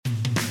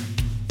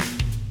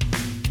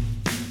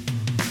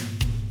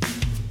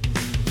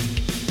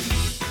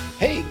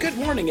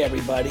morning,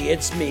 everybody.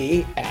 It's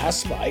me,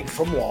 Ask Mike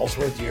from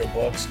Walsworth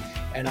Yearbooks,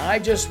 and I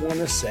just want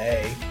to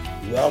say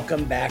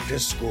welcome back to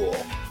school.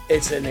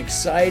 It's an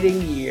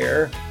exciting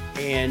year,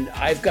 and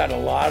I've got a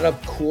lot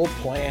of cool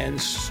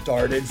plans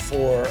started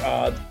for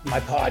my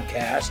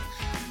podcast.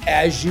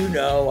 As you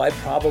know, I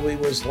probably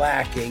was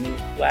lacking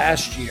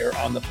last year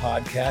on the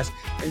podcast,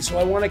 and so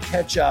I want to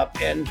catch up.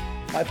 And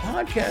my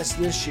podcast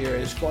this year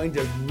is going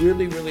to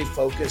really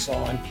focus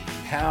on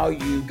how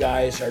you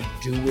guys are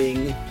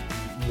doing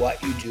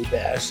what you do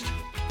best,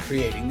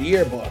 creating the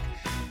yearbook.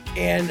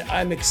 And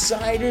I'm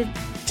excited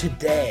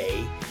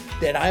today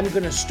that I'm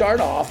going to start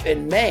off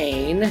in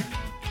Maine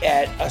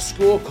at a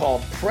school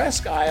called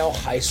Presque Isle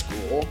High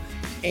School.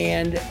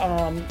 And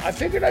I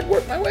figured I'd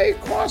work my way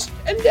across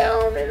and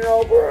down and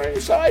over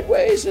and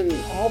sideways and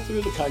all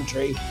through the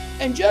country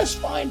and just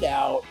find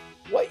out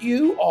what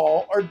you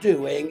all are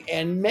doing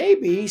and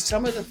maybe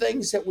some of the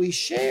things that we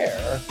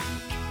share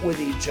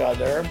with each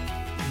other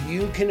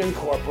you can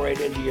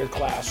incorporate into your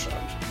classrooms.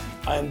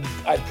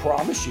 I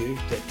promise you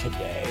that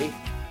today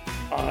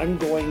I'm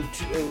going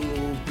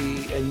to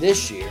be, and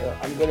this year,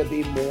 I'm going to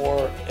be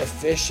more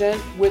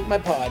efficient with my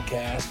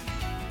podcast,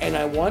 and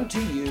I want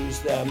to use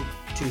them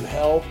to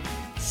help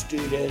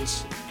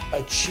students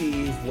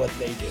achieve what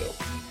they do.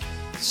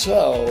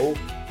 So,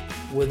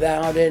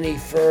 without any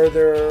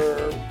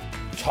further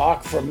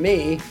talk from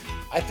me,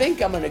 I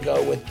think I'm going to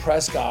go with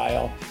Presque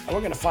Isle, and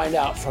we're going to find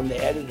out from the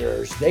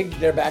editors.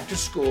 They're back to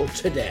school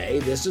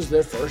today. This is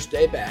their first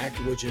day back,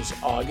 which is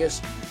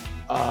August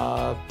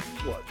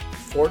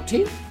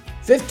 14th?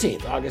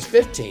 15th, August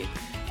 15th.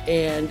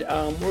 And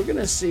we're going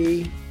to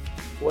see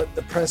what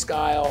the Presque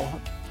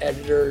Isle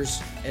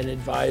editors and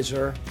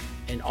advisor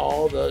and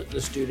all the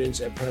students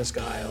at Presque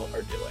Isle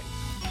are doing.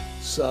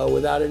 So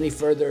without any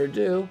further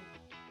ado,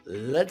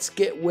 let's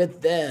get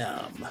with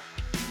them.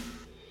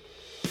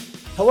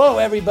 Hello,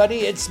 everybody.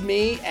 It's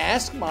me,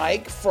 Ask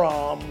Mike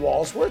from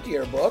Walsworth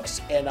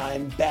Yearbooks, and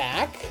I'm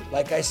back.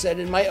 Like I said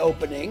in my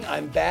opening,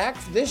 I'm back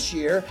this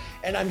year,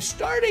 and I'm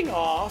starting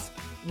off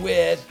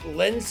with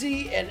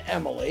Lindsay and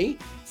Emily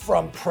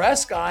from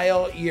Presque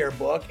Isle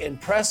Yearbook in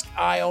Presque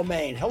Isle,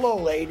 Maine. Hello,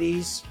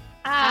 ladies.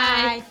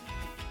 Hi.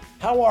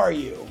 How are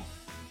you?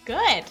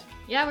 Good.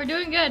 Yeah, we're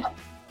doing good.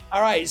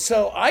 All right,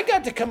 so I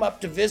got to come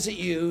up to visit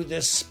you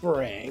this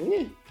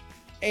spring,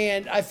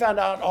 and I found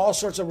out all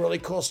sorts of really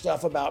cool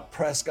stuff about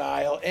Presque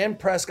Isle and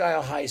Presque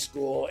Isle High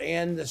School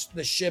and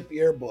the ship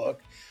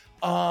yearbook.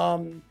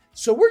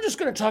 So we're just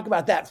going to talk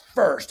about that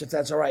first, if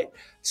that's all right.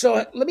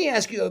 So let me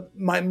ask you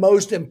my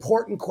most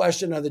important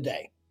question of the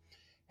day.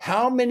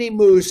 How many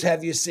moose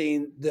have you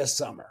seen this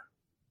summer?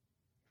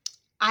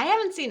 I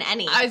haven't seen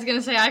any. I was going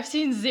to say I've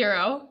seen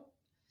 0.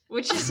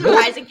 Which is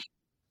surprising.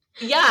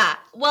 Yeah.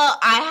 Well,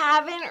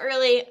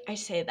 I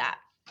say that.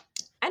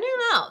 I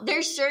don't know.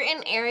 There's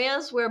certain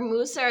areas where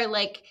moose are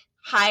like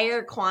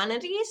higher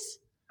quantities.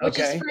 Which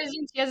is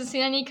surprising she hasn't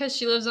seen any because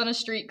she lives on a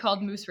street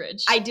called Moose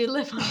Ridge. I do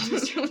live on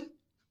Moose Ridge.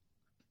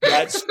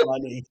 That's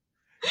funny.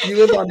 You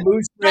live on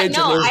Moose Ridge and there's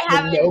no moose. I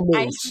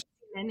haven't seen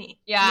any.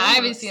 Yeah, no I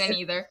haven't moose. seen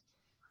any either.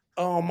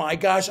 Oh my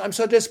gosh, I'm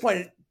so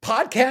disappointed.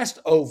 Podcast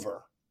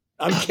over.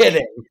 I'm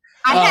kidding.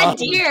 I had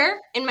deer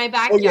in my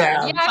backyard.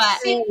 Yeah,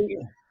 but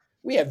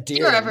we have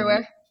deer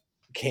everywhere.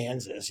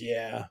 Kansas,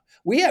 yeah.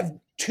 We have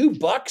 2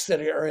 bucks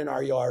that are in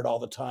our yard all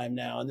the time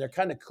now, and they're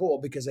kind of cool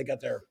because they got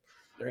their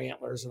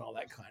antlers and all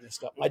that kind of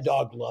stuff. My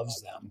dog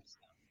loves them.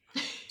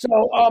 So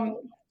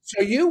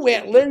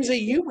Lindsay,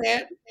 you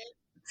went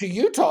to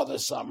Utah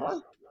this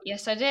summer.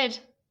 Yes, I did.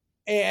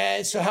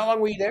 And so how long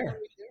were you there?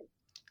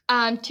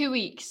 2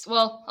 weeks.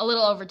 Well, a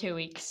little over 2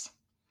 weeks.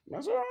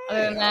 That's all right.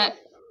 Other than that,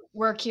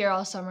 work here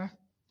all summer.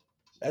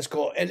 That's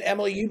cool. And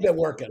Emily, you've been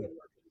working.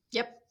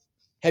 Yep.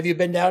 Have you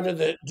been down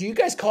to do you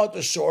guys call it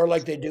the shore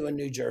like they do in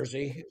New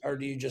Jersey? Or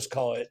do you just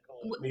call it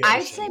the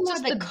I'd ocean? say more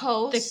the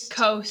coast. The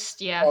coast,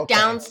 yeah. Okay.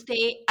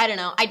 Downstate. I don't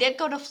know. I did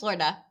go to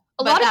Florida.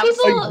 A lot of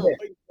people...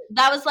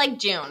 That was like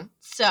June.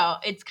 So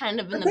it's kind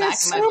of in the back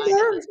of my mind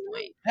at this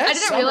point. I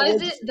didn't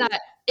realize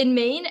that in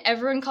Maine,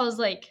 everyone calls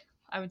I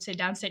would say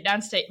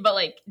downstate,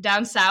 but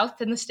down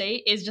south in the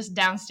state is just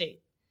downstate.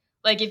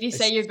 Like if you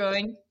say you're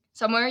going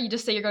somewhere, you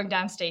just say you're going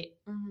downstate.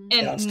 Mm-hmm.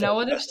 And downstate, no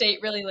other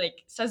state really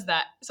says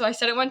that. So I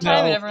said it one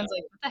time and everyone's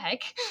like, what the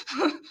heck?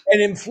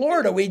 And in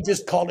Florida, we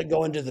just called it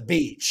going to the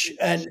beach.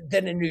 And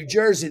then in New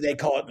Jersey, they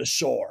call it the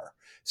shore.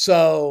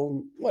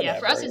 So whatever. Yeah,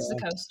 for us, it's the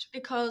coast.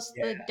 The coast,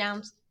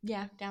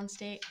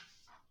 downstate.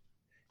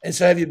 And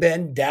so have you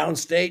been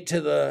downstate to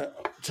the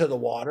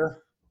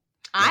water?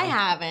 I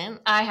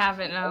haven't.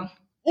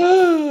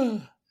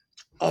 No.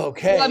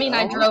 Okay. Well, I mean,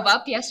 I drove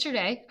up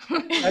yesterday.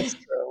 That's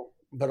true.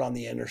 But on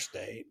the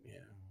interstate, yeah.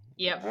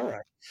 Yep. All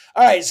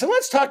right. So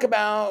let's talk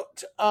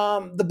about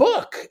the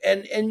book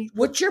and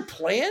what your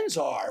plans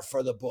are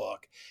for the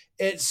book.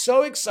 It's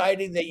so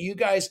exciting that you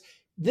guys,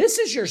 this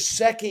is your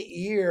second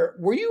year.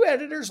 Were you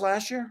editors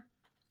last year?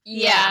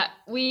 Yeah.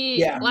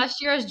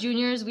 Last year as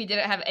juniors, we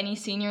didn't have any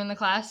senior in the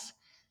class.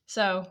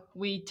 So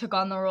we took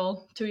on the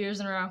role 2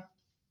 years in a row.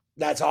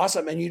 That's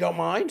awesome. And you don't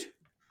mind?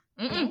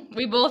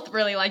 We both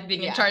really like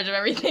being in charge of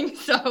everything.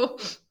 So,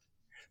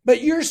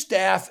 but your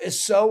staff is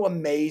so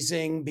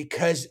amazing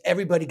because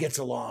everybody gets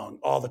along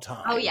all the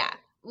time. Oh yeah.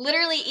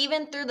 Literally,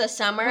 even through the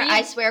summer,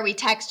 I swear we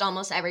text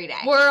almost every day.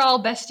 We're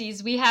all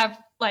besties. We have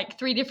like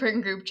 3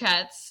 different group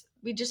chats.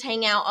 We just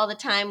hang out all the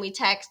time. We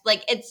text.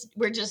 Like,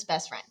 we're just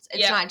best friends.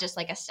 It's not just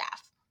like a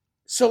staff.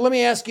 So let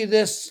me ask you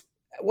this.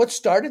 What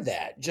started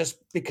that? Just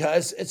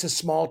because it's a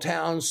small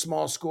town,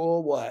 small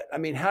school? What? I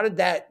mean, how did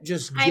that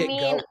just get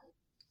going?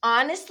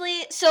 Honestly,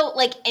 so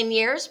like in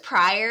years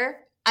prior,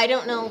 I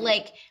don't know,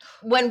 like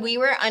when we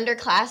were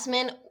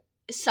underclassmen,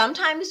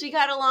 sometimes we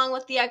got along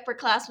with the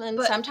upperclassmen,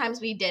 but sometimes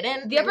we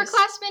didn't. The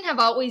upperclassmen have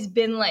always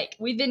been like,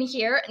 we've been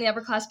here, and the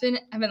upperclassmen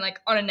have been like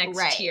on a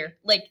next tier.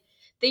 Like,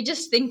 they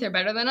just think they're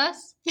better than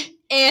us.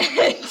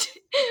 And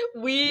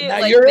we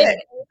now you're it.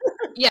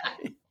 Yeah.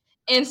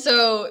 And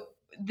so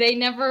they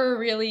never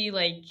really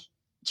like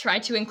try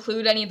to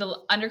include any of the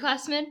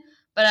underclassmen.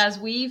 But as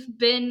we've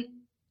been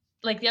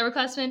like the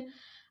upperclassmen,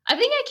 I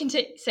think I can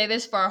say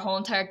this for our whole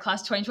entire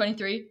class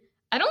 2023.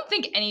 I don't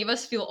think any of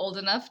us feel old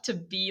enough to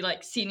be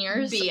like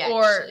seniors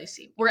or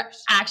we're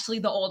actually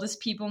the oldest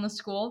people in the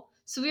school.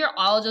 So we are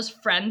all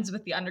just friends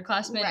with the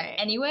underclassmen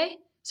anyway.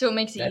 So it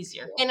makes it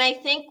easier. And I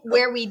think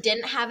where we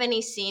didn't have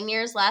any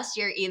seniors last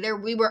year either,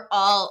 we were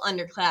all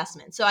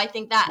underclassmen. So I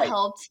think that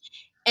helped.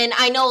 And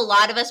I know a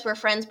lot of us were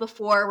friends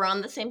before. We're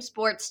on the same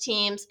sports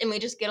teams and we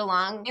just get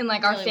along. And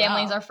like really our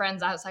families are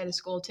friends outside of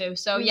school too.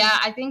 So yeah,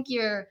 I think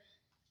you're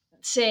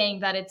saying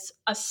that it's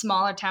a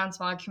smaller town,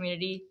 smaller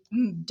community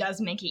does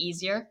make it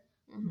easier.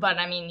 But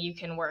I mean, you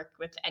can work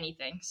with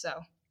anything. So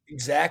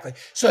exactly.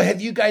 So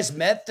have you guys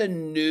met the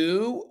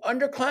new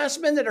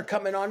underclassmen that are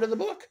coming onto the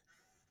book?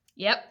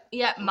 Yep.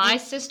 My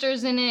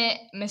sister's in it.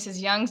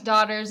 Mrs. Young's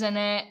daughter's in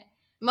it.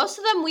 Most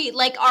of them we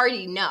like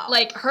already know.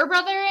 Like her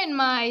brother and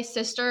my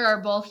sister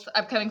are both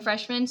upcoming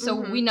freshmen, so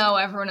we know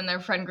everyone in their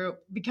friend group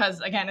because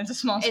again, it's a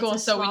small school,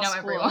 so we know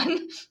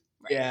everyone.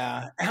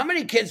 Yeah. How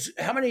many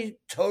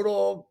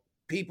total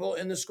people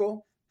in the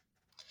school?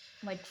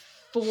 Like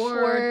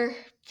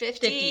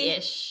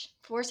 450-ish.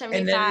 475.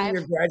 And then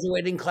your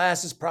graduating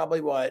class is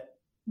probably what?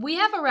 We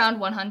have around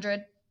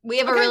 100. We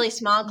have a really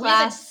small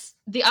class.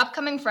 The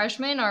upcoming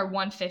freshmen are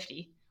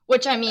 150,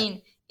 which I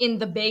mean, in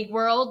the big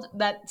world,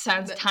 that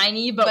sounds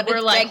tiny, but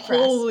we're like,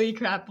 holy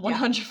crap,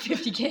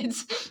 150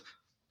 kids.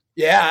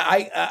 Yeah,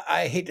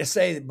 I hate to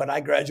say it, but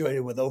I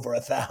graduated with over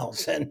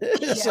 1,000.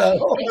 Yeah.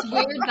 So it's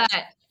weird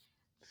that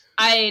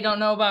I don't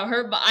know about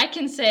her, but I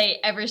can say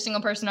every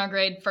single person in our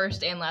grade,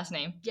 first and last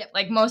name. Yep.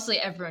 Like mostly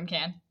everyone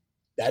can.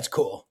 That's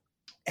cool.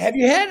 Have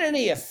you had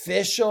any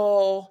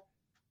official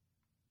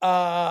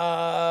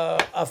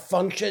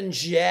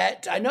functions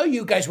yet? I know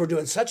you guys were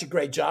doing such a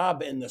great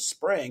job in the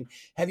spring.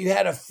 Have you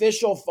had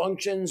official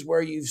functions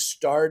where you've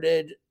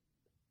started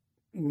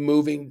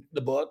moving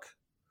the book?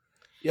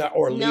 Yeah,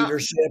 or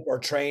leadership or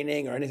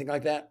training or anything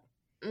like that?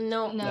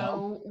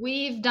 No.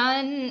 We've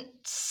done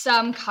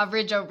some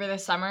coverage over the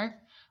summer,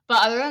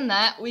 but other than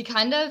that, we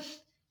kind of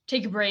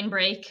take a brain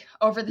break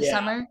over the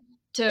summer.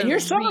 And your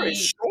summer is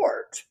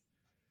short.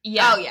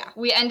 Yeah. Oh, yeah.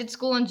 We ended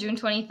school on June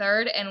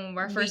 23rd, and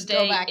our first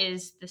day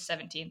is the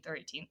 17th or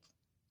 18th.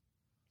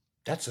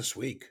 That's this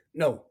week.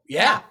 No.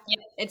 Yeah.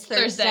 It's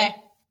Thursday.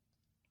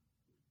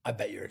 I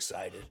bet you're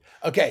excited.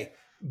 Okay.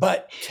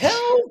 But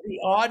tell the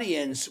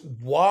audience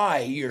why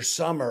your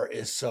summer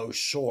is so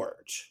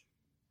short.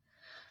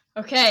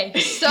 Okay.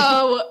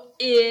 So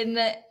in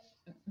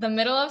the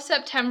middle of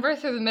September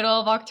through the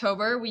middle of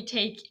October, we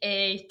take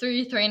a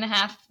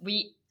 3.5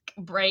 week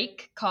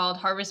break called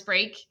Harvest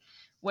Break,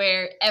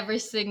 where every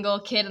single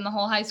kid in the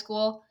whole high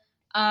school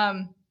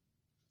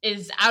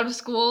is out of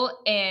school,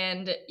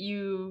 and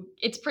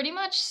it's pretty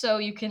much so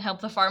you can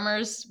help the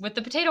farmers with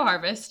the potato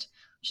harvest,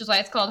 which is why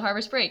it's called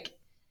Harvest Break.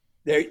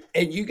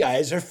 And you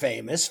guys are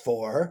famous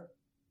for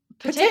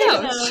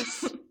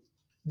potatoes.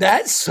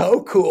 That's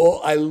so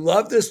cool. I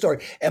love this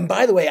story. And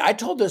by the way, I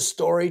told this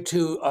story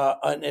to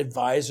an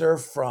advisor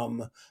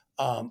from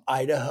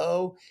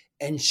Idaho,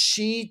 and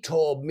she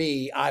told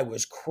me I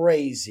was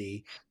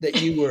crazy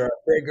that you were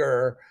a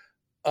bigger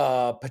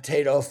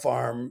potato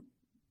farm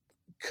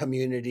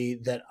community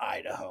than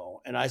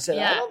Idaho. And I said,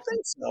 I don't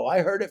think so.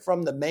 I heard it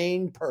from the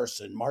Maine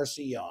person,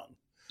 Marcy Young.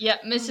 Yeah,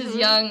 Mrs.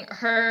 Young,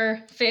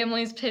 her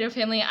family's potato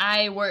family.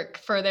 I work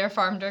for their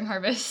farm during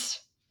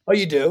harvest. Oh,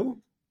 you do?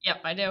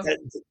 Yep, I do.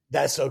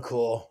 That's so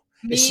cool.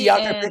 Is she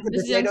out there picking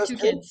potatoes too?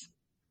 Kids.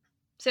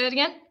 Say that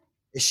again?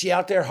 Is she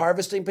out there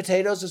harvesting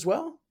potatoes as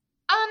well?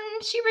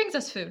 She brings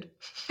us food.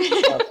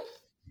 That's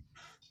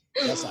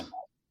not bad.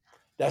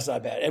 That's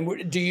not bad.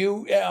 And do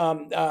you,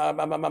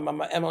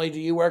 Emily,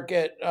 do you work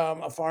at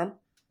a farm?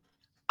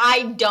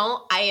 I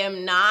don't. I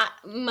am not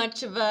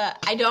much of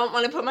I don't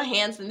want to put my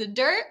hands in the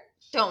dirt.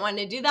 Don't want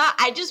to do that.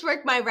 I just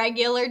work my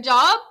regular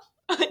job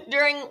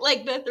during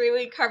like the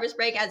 3-week harvest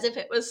break as if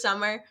it was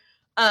summer,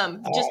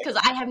 just because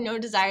I have no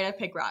desire to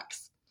pick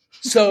rocks.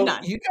 So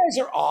you guys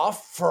are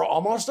off for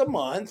almost a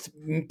month,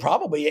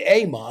 probably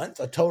a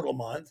total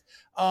month.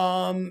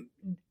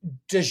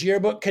 Does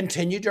yearbook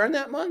continue during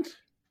that month?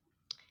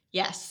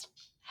 Yes,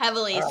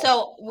 heavily. All right.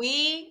 So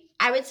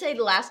I would say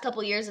the last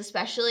couple years,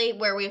 especially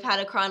where we've had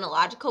a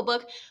chronological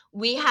book,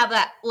 we have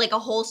a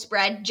whole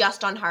spread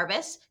just on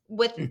harvest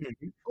with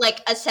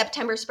like a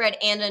September spread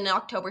and an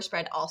October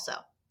spread also.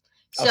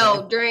 So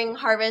Okay. during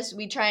harvest,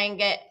 we try and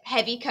get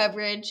heavy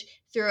coverage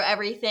through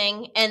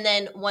everything. And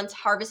then once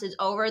harvest is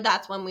over,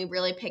 that's when we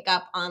really pick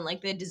up on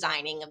like the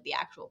designing of the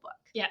actual book.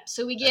 Yeah,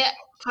 so we get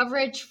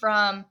coverage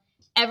from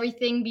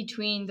everything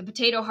between the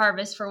potato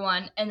harvest for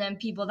one, and then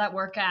people that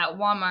work at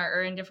Walmart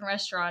or in different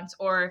restaurants,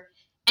 or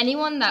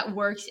anyone that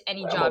works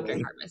any job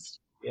during harvest.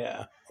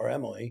 Yeah, or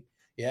Emily.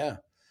 Yeah,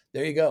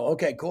 there you go.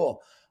 Okay,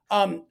 cool.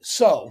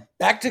 So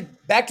back to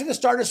the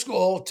start of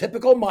school.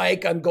 Typical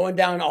Mike. I'm going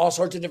down all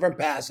sorts of different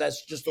paths.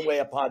 That's just the way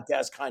a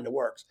podcast kind of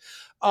works.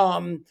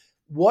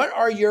 What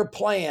are your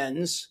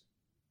plans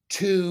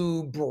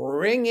to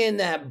bring in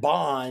that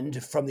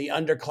bond from the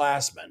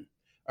underclassmen,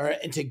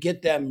 and to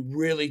get them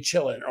really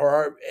chilling?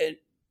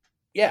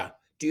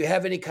 Do you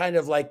have any kind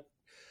of like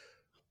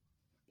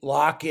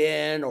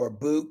lock-in or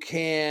boot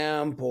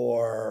camp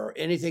or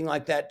anything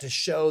like that to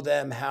show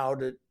them how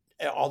to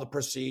all the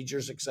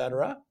procedures,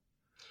 etc.?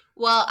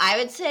 Well, I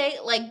would say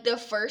like the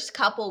first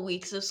couple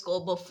weeks of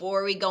school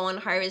before we go on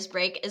harvest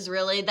break is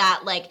really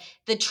that like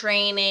the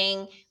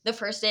training, the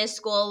first day of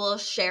school, we'll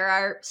share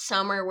our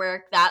summer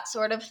work, that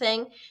sort of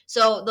thing.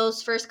 So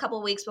those first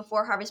couple weeks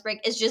before harvest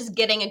break is just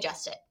getting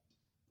adjusted.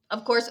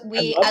 Of course,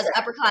 we as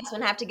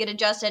upperclassmen have to get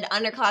adjusted,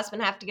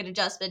 underclassmen have to get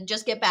adjusted,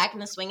 just get back in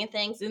the swing of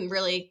things and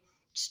really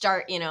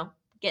start,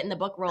 getting the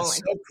book rolling. That's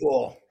so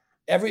cool.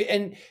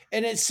 And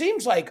it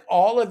seems like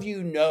all of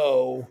you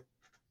know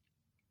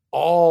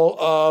all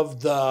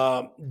of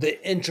the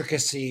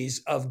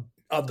intricacies of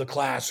the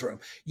classroom.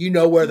 You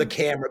know where the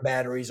camera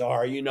batteries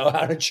are. You know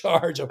how to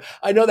charge them.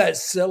 I know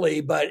that's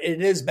silly, but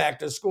it is back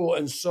to school,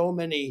 and so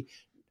many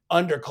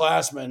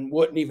underclassmen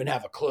wouldn't even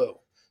have a clue.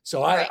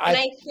 So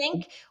I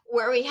think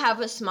where we have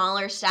a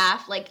smaller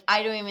staff, like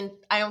I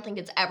don't think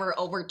it's ever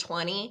over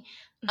 20.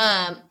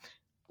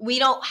 We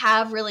don't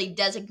have really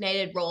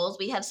designated roles.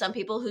 We have some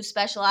people who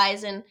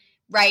specialize in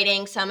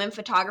writing, some in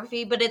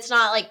photography, but it's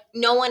not like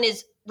no one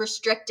is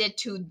restricted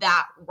to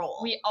that role.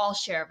 We all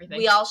share everything.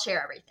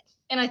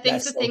 And I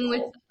think the thing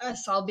with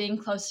us all being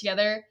close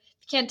together,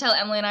 you can't tell,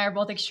 Emily and I are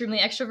both extremely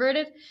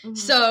extroverted. Mm-hmm.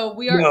 So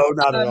we are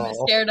not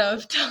scared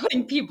of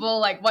telling people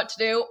like what to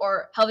do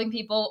or helping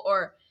people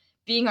or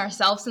being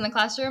ourselves in the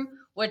classroom,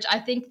 which I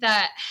think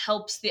that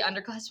helps the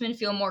underclassmen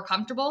feel more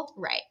comfortable.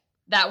 Right.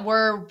 That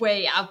we're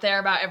way out there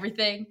about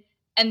everything.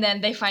 And then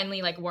they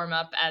finally like warm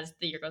up as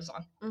the year goes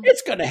on.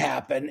 It's going to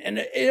happen. And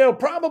it'll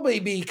probably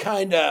be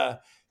kind of,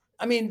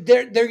 I mean,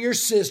 they're your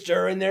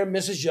sister and they're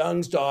Mrs.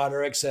 Young's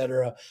daughter,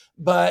 etc.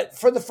 But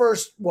for the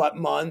first,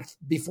 month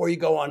before you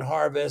go on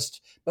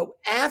harvest, but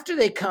after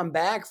they come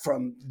back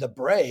from the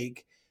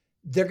break,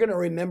 they're going to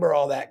remember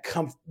all that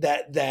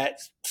that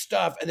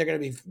stuff, and they're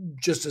going to be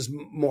just as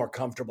more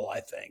comfortable,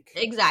 I think.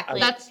 Exactly.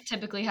 That's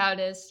typically how it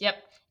is. Yep.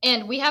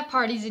 And we have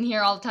parties in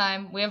here all the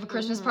time. We have a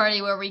Christmas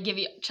party where we give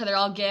each other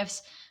all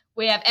gifts.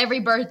 We have every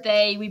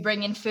birthday, we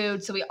bring in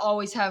food, so we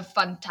always have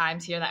fun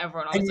times here that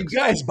everyone always looks. And you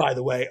guys, by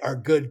the way, are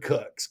good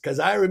cooks, because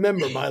I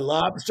remember my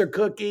lobster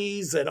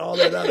cookies and all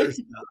that other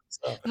stuff.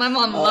 So, my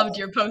mom loved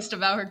your post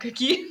about her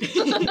cookie.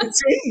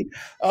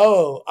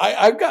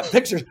 I've got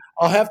pictures.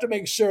 I'll have to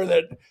make sure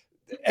that.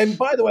 And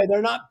by the way,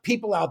 they're not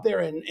people out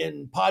there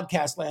in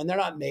podcast land. They're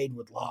not made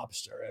with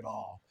lobster at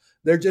all.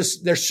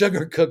 They're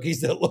sugar cookies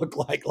that look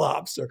like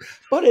lobster,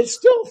 but it's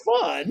still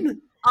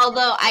fun.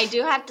 Although I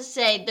do have to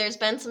say there's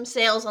been some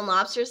sales on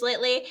lobsters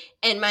lately,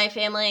 and my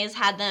family has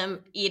had them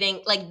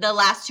eating, like the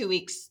last 2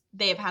 weeks,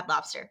 they've had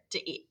lobster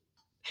to eat.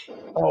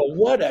 Oh,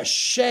 what a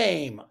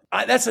shame.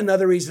 That's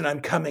another reason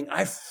I'm coming.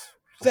 I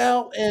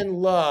fell in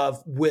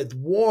love with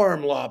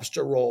warm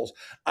lobster rolls.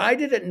 I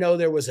didn't know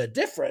there was a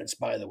difference,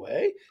 by the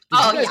way.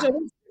 Did you guys know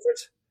the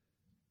difference?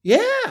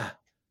 Yeah.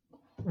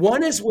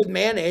 One is with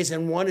mayonnaise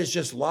and one is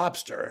just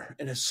lobster,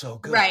 and it's so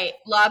good. Right.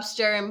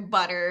 Lobster and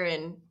butter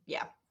and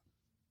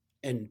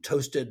and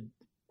toasted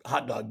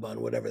hot dog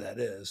bun, whatever that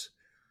is.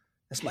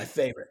 That's my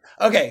favorite.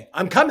 Okay,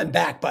 I'm coming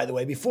back, by the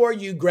way. Before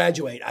you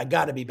graduate, I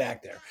got to be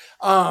back there.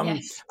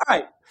 Yes. All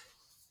right.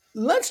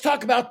 Let's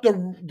talk about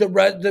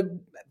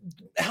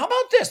how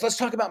about this? Let's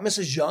talk about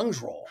Mrs.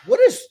 Young's role.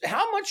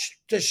 How much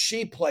does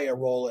she play a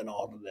role in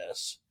all of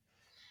this?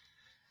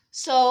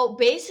 So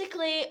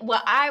basically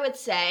what I would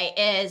say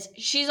is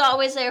she's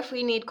always there if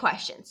we need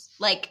questions,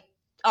 like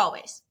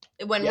always.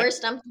 When we're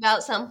stumped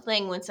about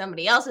something, when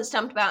somebody else is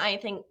stumped about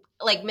anything,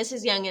 like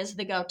Mrs. Young is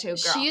the go-to girl.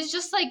 She's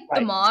just like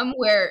the mom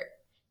where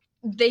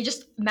they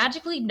just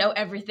magically know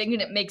everything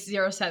and it makes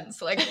zero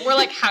sense. Like we're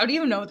like, how do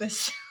you know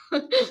this?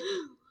 But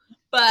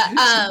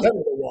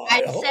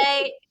I'd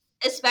say,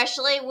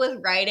 especially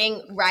with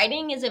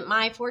writing isn't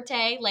my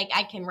forte. Like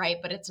I can write,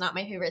 but it's not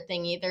my favorite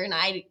thing either. And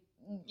I'm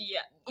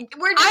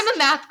a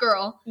math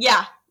girl.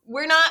 Yeah,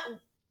 we're not.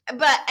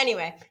 But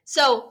anyway,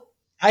 so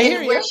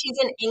where she's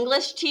an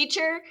English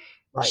teacher,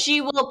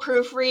 she will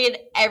proofread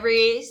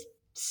every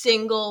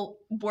single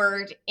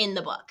word in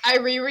the book. I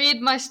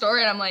reread my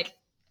story and I'm like,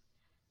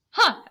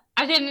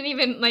 I didn't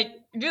even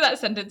do that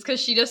sentence because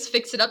she just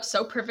fixed it up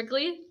so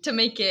perfectly to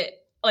make it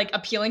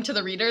appealing to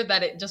the reader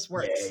that it just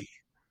works. Yay.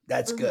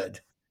 That's good.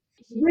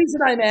 The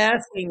reason I'm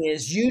asking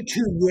is you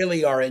two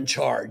really are in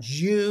charge.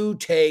 You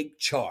take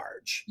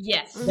charge.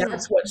 Yes.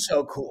 That's what's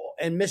so cool.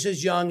 And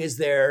Mrs. Young is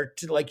there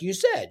to, like you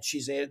said,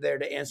 she's there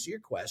to answer your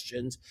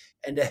questions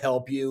and to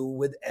help you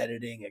with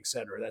editing,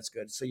 etc. That's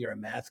good. So you're a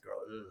math girl.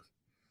 Ugh.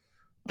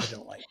 I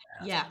don't like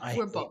math. Yeah,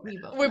 we're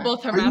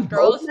both are math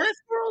girls. Both math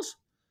girls?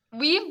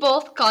 We've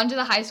both gone to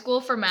the high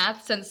school for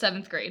math since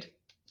 7th grade.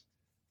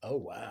 Oh,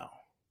 wow.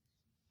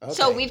 Okay.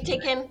 So we've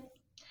taken,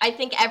 I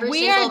think, every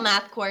single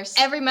math course.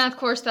 Every math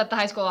course that the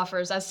high school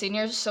offers as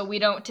seniors, so we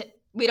don't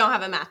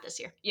have a math this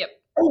year. Yep.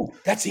 Oh,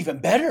 that's even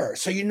better.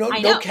 So no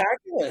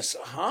calculus,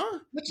 huh?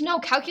 No,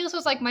 calculus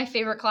was my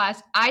favorite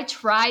class. I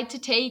tried to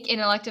take an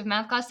elective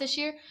math class this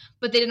year,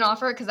 but they didn't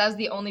offer it because I was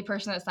the only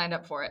person that signed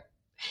up for it.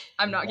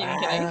 I'm not even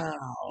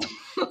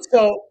kidding.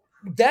 So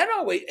that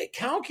always,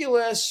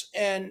 calculus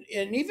and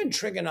even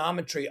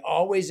trigonometry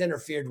always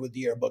interfered with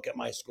the yearbook at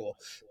my school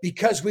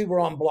because we were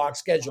on block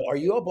schedule. Are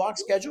you a block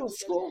schedule at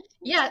school?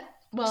 Yeah.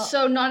 Well,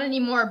 so not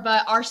anymore,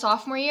 but our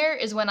sophomore year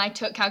is when I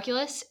took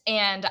calculus,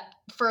 and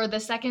for the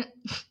second,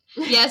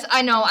 yes,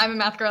 I know, I'm a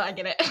math girl, I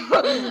get it.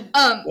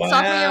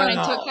 Sophomore year when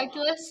I took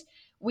calculus,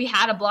 we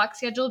had a block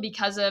schedule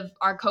because of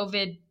our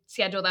COVID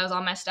schedule that was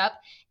all messed up,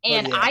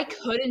 and I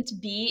couldn't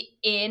be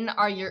in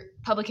our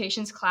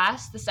publications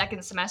class the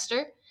second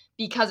semester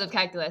because of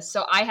calculus.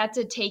 So I had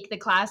to take the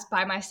class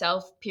by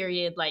myself,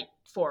 period,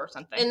 4 or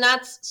something. And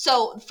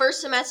so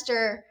first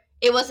semester,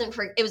 it was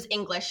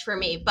English for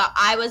me, but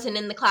I wasn't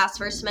in the class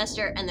first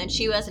semester, and then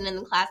she wasn't in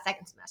the class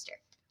second semester.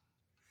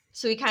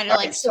 So we kind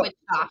of switched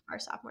off our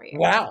sophomore year.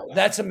 Wow,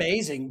 that's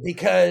amazing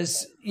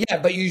because,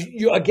 but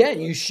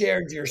you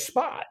shared your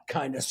spot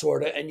kind of,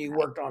 sort of, and you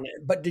worked on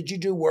it. But did you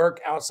do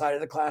work outside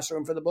of the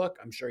classroom for the book?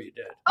 I'm sure you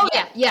did. Oh,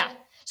 yeah.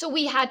 So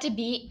we had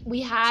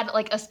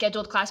a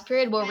scheduled class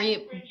period where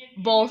we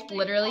both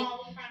literally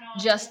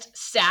just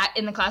sat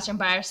in the classroom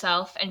by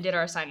ourselves and did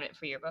our assignment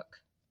for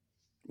yearbook.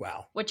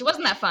 Wow. Which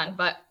wasn't that fun,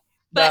 but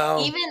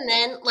even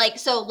then,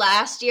 so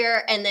last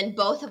year and then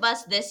both of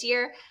us this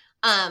year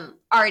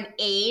are an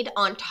aide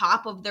on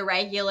top of the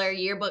regular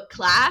yearbook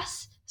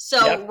class.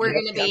 So we're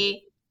going to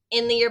be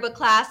in the yearbook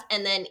class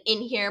and then in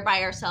here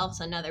by ourselves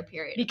another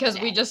period. Because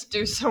we just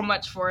do so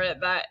much for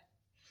it that...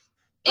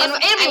 And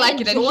we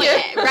like it in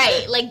here.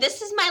 Right.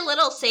 This is my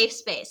little safe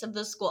space of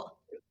the school.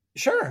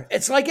 Sure.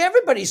 It's like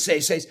everybody's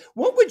safe space.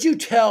 What would you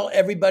tell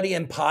everybody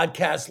in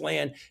podcast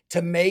land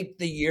to make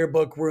the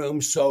yearbook room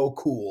so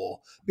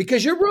cool?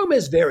 Because your room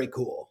is very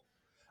cool.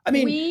 I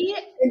mean,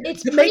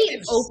 it's to pretty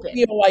make it open.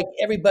 Feel like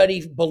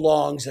everybody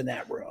belongs in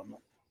that room.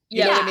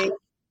 You know what I mean?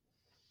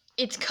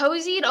 It's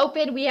cozy and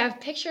open. We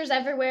have pictures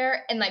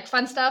everywhere and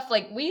fun stuff.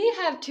 We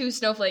have 2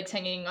 snowflakes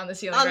hanging on the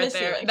ceiling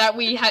there that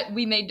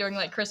we made during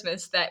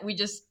Christmas that we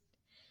just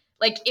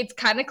it's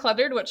kind of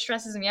cluttered, which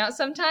stresses me out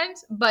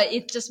sometimes, but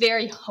it's just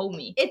very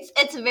homey.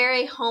 It's a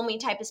very homey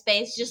type of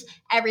space. Just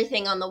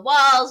everything on the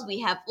walls. We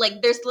have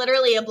there's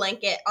literally a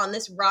blanket on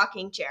this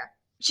rocking chair.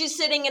 She's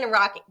sitting in a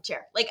rocking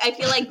chair. I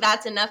feel like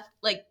that's enough.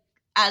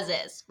 As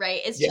is,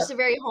 right? It's just a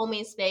very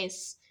homey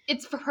space.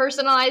 It's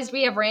personalized.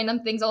 We have random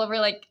things all over,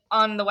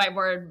 on the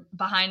whiteboard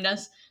behind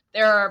us.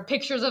 There are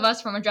pictures of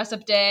us from a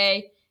dress-up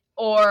day,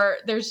 or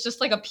there's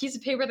just a piece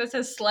of paper that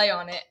says sleigh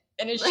on it,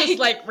 and it's just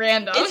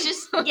random. It's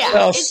just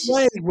Well,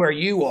 sleigh where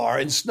you are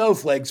and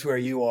snowflakes where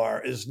you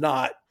are is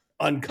not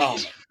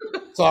uncommon.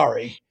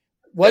 Sorry,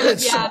 wasn't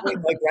it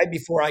something right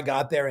before I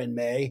got there in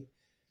May?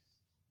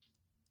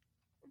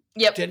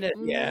 Yep. Didn't it?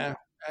 Yeah.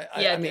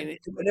 I mean,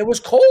 it was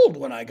cold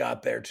when I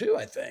got there too,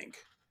 I think.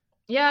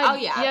 Yeah.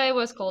 Yeah, it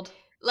was cold.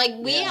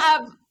 We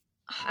have,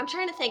 I'm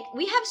trying to think,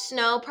 we have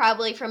snow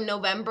probably from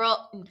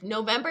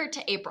November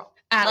to April.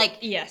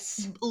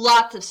 Yes.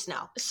 Lots of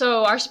snow.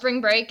 So our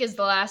spring break is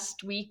the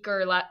last week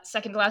or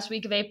second to last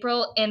week of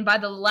April. And by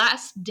the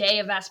last day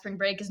of that spring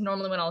break is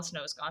normally when all the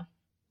snow is gone.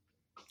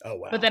 Oh,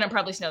 wow. But then it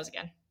probably snows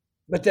again.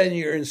 But then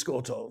you're in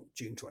school till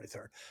June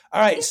 23rd.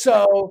 All right.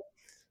 So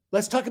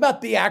let's talk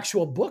about the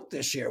actual book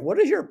this year. What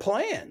are your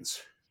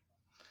plans?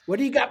 What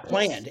do you got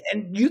planned?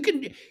 And you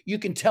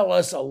can tell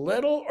us a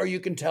little or you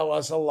can tell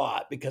us a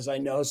lot, because I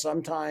know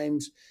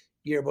sometimes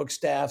yearbook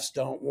staffs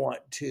don't want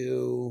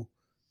to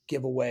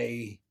give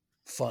away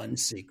fun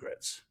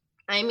secrets.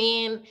 I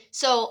mean,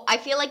 so I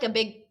feel like a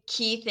big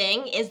key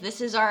thing is this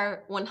is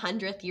our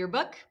 100th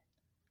yearbook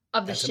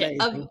of the ship,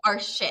 of our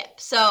ship.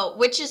 So,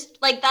 which is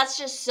that's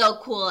just so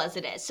cool as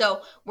it is.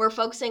 So we're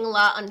focusing a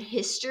lot on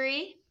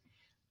history.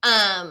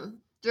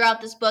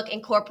 Throughout this book,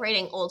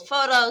 incorporating old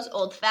photos,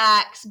 old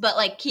facts,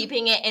 but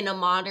keeping it in a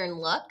modern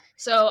look.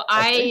 So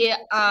I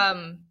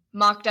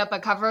mocked up a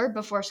cover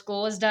before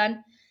school was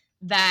done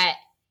that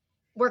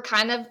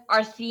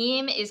our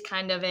theme is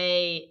kind of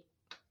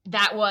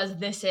that was,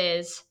 this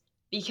is,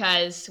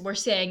 because we're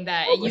saying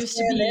that it used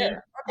to be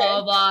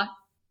blah, blah, blah,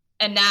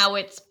 and now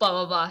it's blah,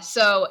 blah, blah.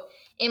 So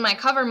in my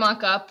cover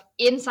mock-up,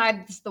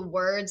 inside the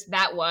words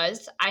that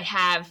was, I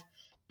have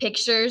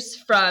pictures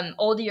from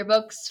old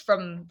yearbooks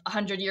from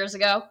 100 years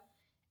ago.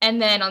 And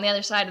then on the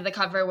other side of the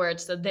cover where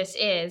it's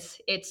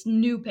it's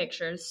new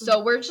pictures.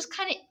 So we're just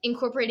kind of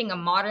incorporating a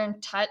modern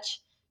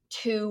touch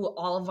to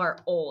all of our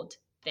old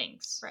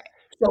things. Right.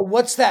 So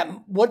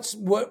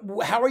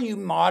how are you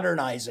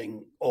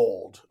modernizing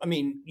old? I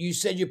mean, you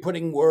said you're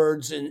putting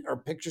words or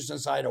pictures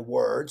inside of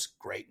words.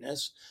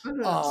 Greatness.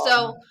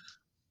 So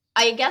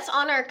I guess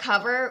on our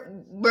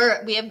cover,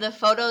 we have the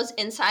photos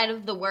inside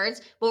of the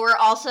words, but we're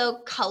also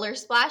color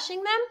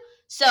splashing them.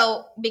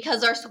 So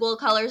because our school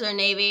colors are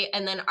navy,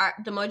 and then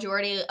the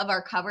majority of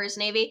our cover is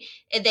navy,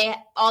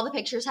 all the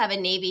pictures have a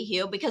navy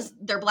hue because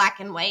they're black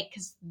and white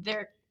because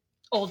they're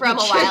old from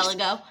pictures. A while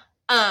ago.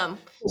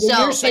 When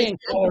you're saying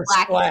color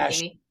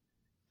splash,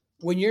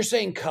 when you're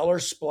saying color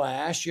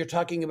splash, you're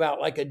talking about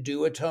like a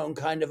duotone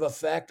kind of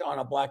effect on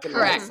a black and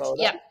white photo.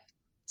 Yep.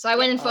 So I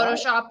went in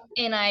Photoshop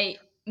and I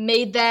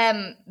made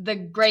them the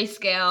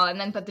grayscale and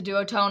then put the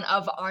duotone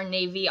of our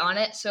navy on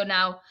it. So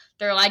now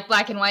they're like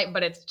black and white,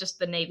 but it's just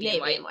the navy and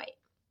white.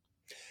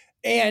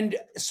 And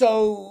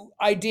so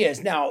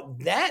ideas. Now,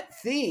 that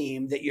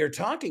theme that you're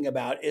talking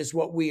about is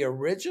what we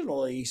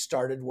originally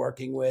started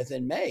working with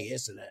in May,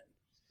 isn't it?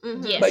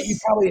 Mm-hmm. Yes. But you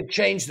probably have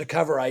changed the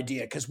cover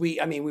idea because we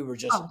were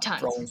just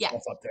throwing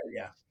stuff up there.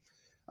 Yeah.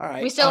 All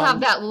right. We still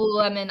have that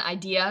Lululemon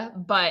idea,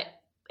 but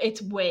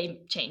it's way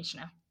changed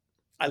now.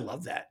 I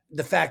love that.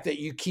 The fact that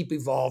you keep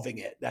evolving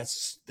it.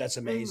 That's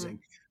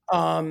amazing.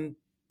 Mm-hmm.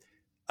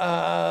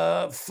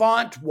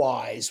 Font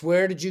wise,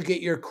 where did you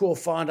get your cool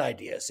font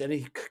ideas?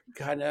 Any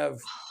kind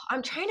of...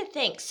 I'm trying to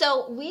think.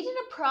 So we did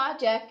a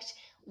project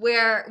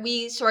where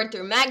we sorted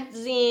through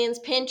magazines,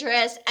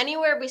 Pinterest,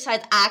 anywhere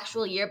besides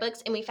actual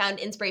yearbooks, and we found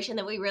inspiration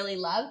that we really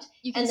loved.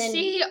 You can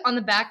see on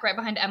the back right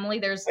behind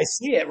Emily, I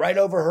see it right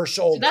over her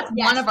shoulder. So that's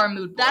one of our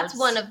mood boards. That's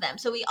one of them.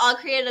 So we all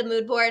created a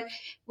mood board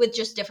with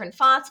just different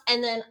fonts.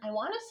 And then I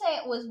want to say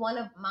it was one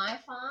of my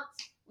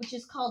fonts, which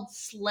is called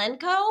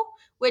Slenco,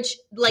 which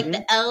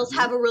the L's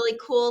have a really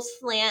cool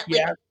slant.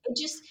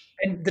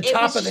 And the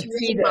top of the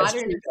T does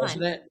too,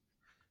 doesn't it?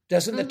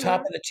 Doesn't the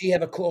top of the T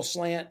have a cool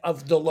slant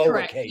of the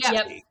lowercase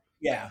T?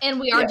 Yeah. And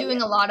we are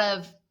doing a lot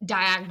of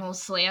diagonal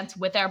slants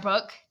with our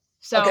book.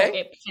 So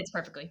it fits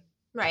perfectly.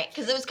 Right.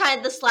 Because it was kind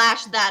of the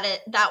slash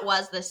that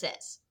was this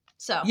is.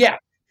 So yeah,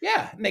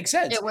 makes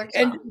sense. It works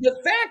and well. The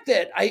fact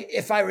that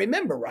if I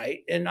remember right,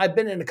 and I've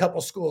been in a couple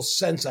schools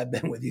since I've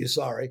been with you,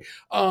 sorry.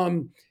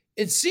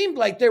 It seemed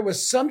like there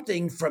was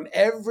something from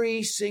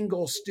every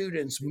single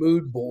student's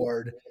mood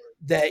board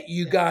that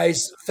you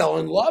guys fell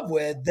in love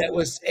with that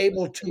was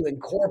able to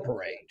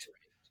incorporate,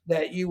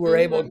 that you were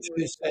able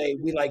to say,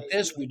 we like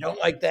this, we don't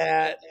like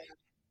that.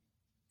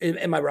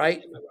 Am I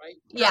right?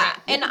 Yeah.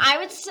 And I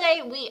would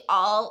say we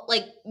all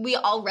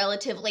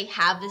relatively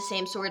have the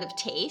same sort of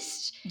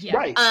taste. Yeah.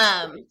 Right.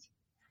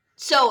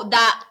 So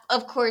that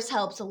of course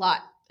helps a lot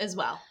as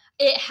well.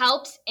 It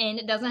helps and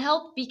it doesn't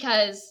help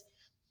because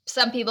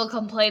some people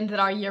complain that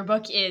our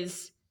yearbook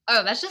is,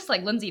 that's just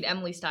like Lindsay and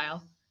Emily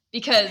style.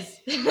 Because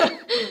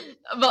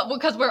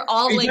we're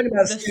all Are you like talking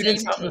about the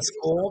students same out in the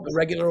school, the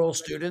regular old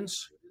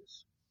students.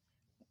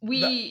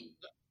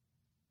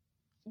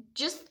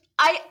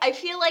 I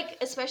feel like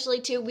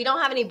especially too, we don't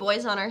have any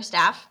boys on our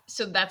staff,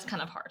 so that's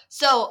kind of hard.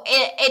 So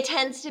it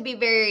tends to be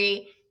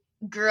very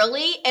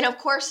girly, and of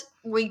course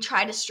we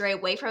try to stray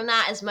away from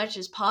that as much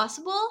as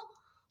possible.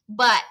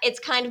 But it's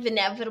kind of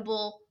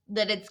inevitable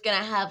that it's gonna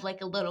have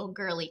like a little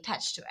girly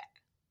touch to it.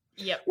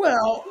 Yep.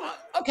 Well,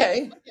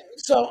 okay.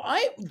 So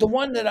the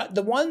one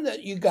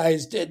that you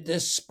guys did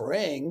this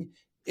spring,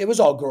 it was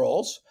all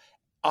girls.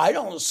 I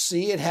don't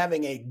see it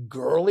having a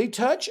girly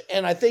touch,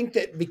 and I think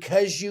that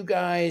because you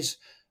guys,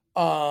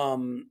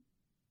 and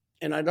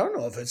I don't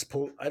know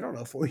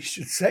if we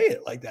should say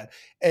it like that,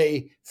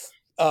 a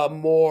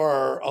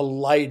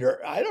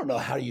lighter. I don't know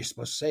how you're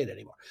supposed to say it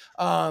anymore.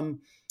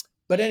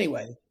 But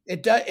anyway,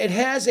 it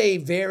has a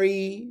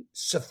very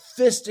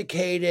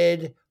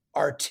sophisticated,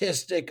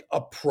 artistic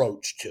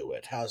approach to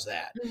it. How's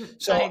that?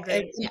 So, I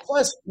agree.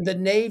 Plus the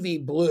navy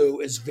blue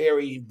is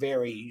very,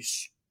 very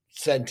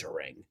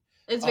centering.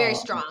 It's very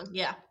strong.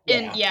 Yeah.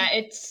 And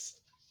it's,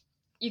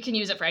 you can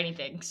use it for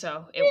anything.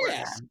 So it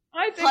works.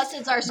 Plus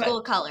it's our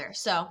school color.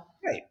 So,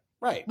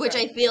 right. Which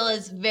I feel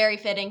is very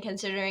fitting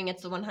considering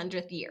it's the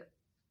 100th year.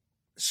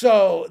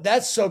 So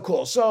that's so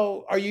cool.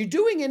 So are you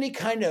doing any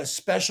kind of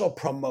special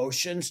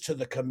promotions to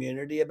the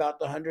community about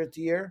the 100th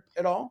year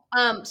at all?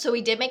 So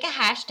we did make a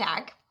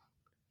hashtag.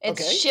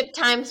 It's ship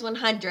times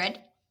 100.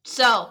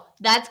 So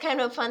that's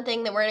kind of a fun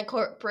thing that we're going to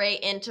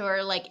incorporate into our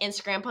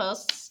Instagram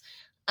posts.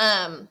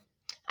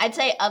 I'd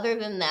say other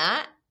than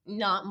that,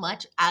 not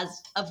much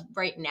as of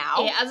right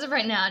now. Yeah, as of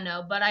right now,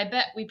 no. But I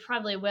bet we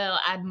probably will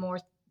add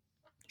more.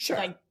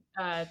 Sure.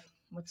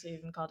 What's it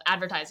even called?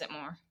 Advertise it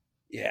more.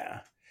 Yeah.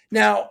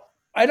 Now,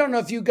 I don't know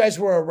if you guys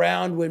were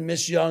around when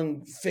Miss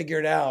Young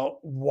figured out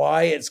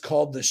why it's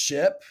called the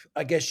ship.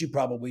 I guess you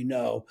probably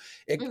know.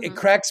 It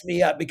cracks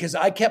me up because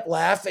I kept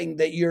laughing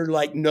that you're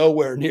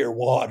nowhere near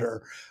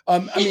water.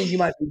 You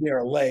might be near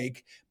a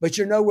lake, but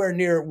you're nowhere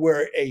near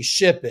where a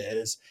ship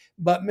is.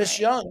 But Miss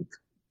Young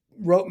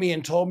wrote me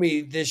and told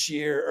me this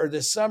year or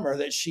this summer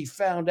that she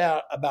found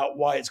out about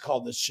why it's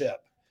called the ship.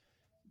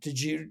 Did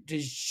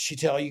she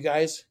tell you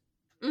guys?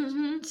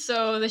 Mm-hmm.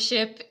 So the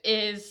ship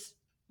is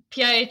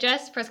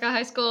PIHS, Presque Isle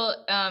High School.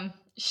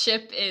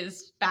 Ship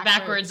is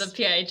backwards of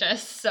PIHS.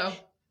 So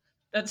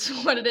that's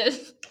what it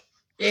is.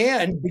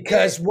 And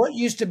because what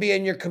used to be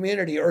in your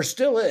community, or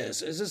still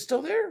is it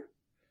still there?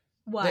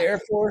 What? The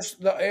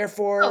Air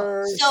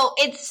Force. Oh,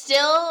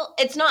 so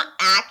it's not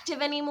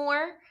active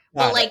anymore.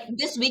 But like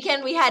this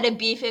weekend, we had a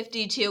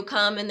B-52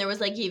 come, and there was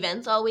like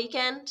events all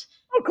weekend.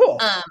 Oh, cool.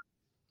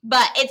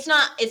 But it's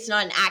not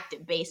an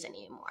active base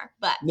anymore.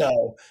 But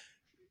no,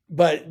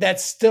 but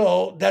that's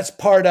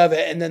part of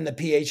it. And then the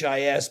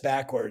PHIS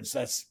backwards.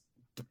 That's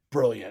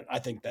brilliant. I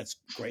think that's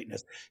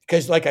greatness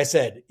because, like I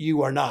said,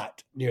 you are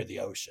not near the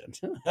ocean.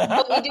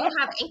 But we do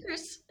have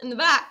anchors in the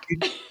back,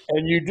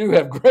 and you do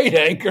have great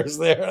anchors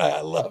there.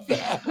 I love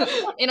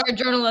that. In our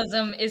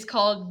journalism is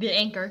called the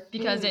anchor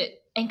because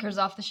it anchors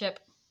off the ship.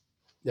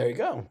 There you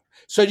go.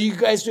 So do you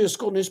guys do a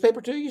school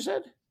newspaper too, you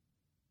said?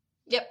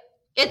 Yep.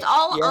 It's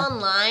all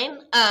online.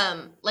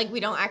 Like we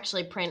don't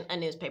actually print a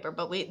newspaper,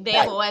 but they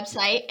have a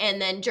website, and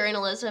then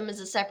journalism is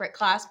a separate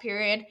class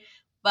period.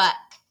 But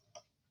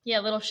yeah,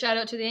 little shout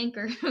out to the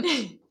anchor.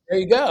 There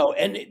you go.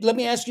 And let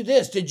me ask you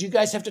this. Did you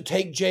guys have to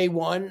take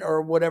J1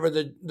 or whatever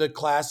the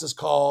class is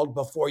called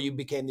before you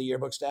became the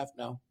yearbook staff?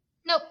 No?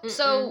 Nope. Mm-mm.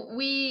 So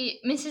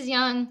Mrs.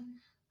 Young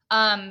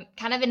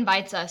kind of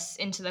invites us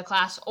into the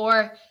class,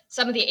 or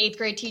some of the 8th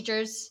grade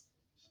teachers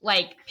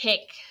like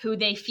pick who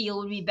they feel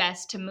would be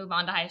best to move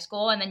on to high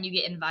school, and then you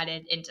get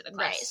invited into the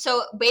class. Right.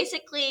 So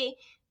basically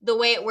the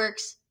way it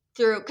works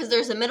because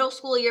there's a middle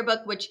school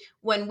yearbook, which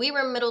when we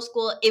were in middle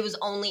school, it was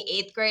only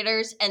 8th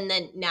graders. And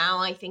then now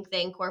I think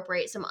they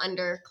incorporate some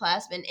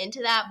underclassmen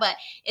into that. But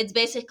it's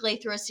basically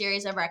through a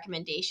series of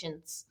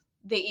recommendations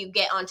that you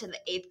get onto the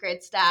 8th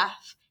grade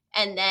staff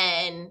and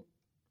then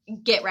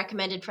get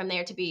recommended from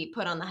there to be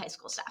put on the high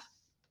school staff.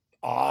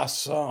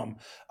 Awesome.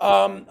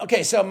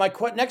 Okay, so my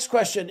next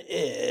question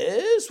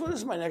is, what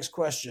is my next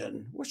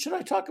question? What should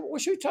we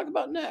talk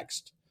about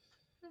next?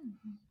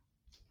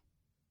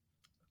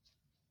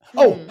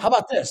 Oh, how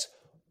about this?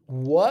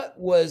 What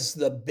was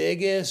the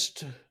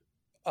biggest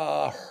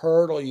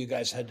hurdle you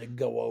guys had to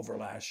go over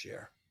last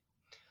year?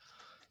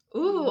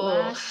 Ooh.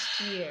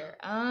 Last year.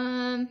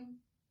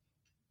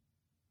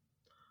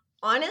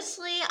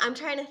 Honestly, I'm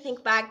trying to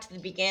think back to the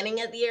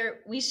beginning of the year.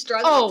 We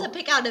struggled to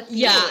pick out a theme.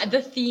 Yeah,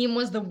 the theme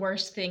was the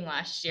worst thing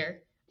last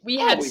year. We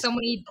had so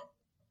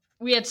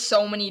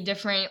many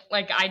different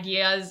like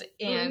ideas,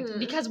 and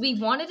because we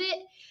wanted it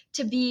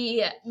to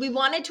be, we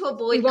wanted to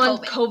avoid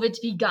COVID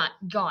to be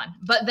gone.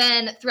 But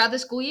then throughout the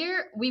school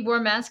year, we wore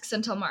masks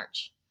until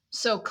March.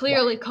 So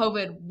clearly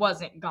COVID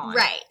wasn't gone.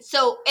 Right.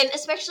 So, and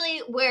especially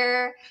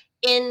where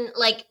in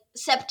like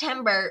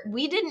September,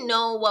 we didn't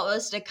know what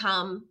was to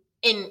come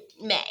in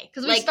May.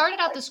 Because we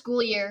started out the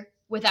school year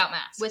without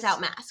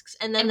masks.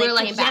 And then we were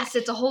like, yes,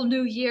 it's a whole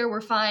new year.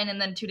 We're fine. And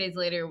then 2 days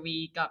later,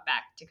 we got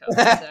back to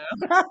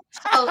COVID.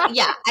 So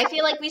yeah, I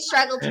feel like we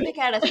struggled to pick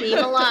out a theme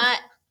a lot.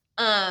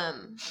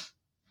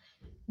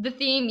 The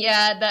theme,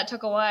 that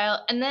took a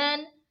while. And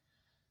then,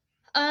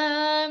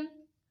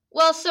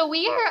 so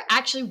we are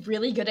actually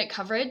really good at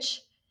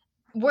coverage.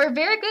 We're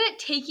very good at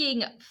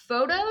taking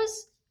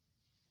photos,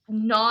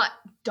 not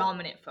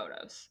dominant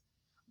photos.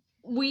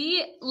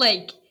 We,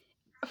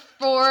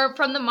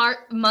 from the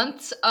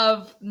months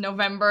of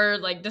November,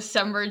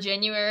 December,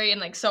 January,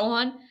 and so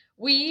on,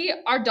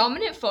 our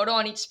dominant photo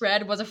on each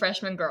spread was a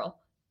freshman girl.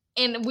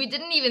 And we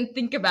didn't even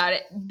think about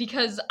it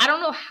because I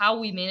don't know how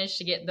we managed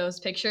to get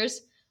those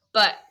pictures.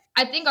 But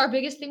I think our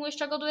biggest thing we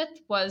struggled with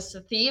was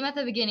the theme at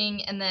the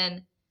beginning and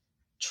then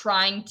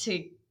trying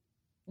to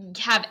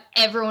have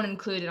everyone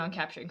included on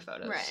capturing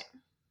photos. Right.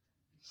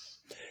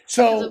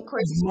 So, of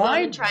course, you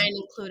want to try and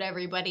include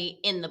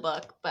everybody in the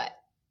book, but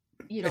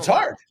you don't. It's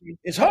hard.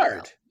 It's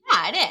hard.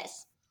 Yeah, it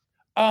is.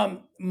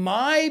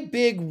 My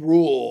big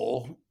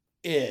rule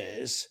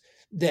is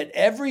that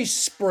every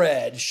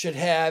spread should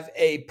have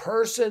a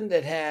person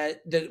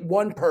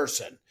one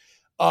person.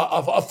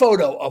 Of a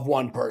photo of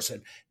one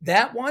person.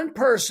 That one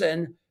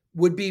person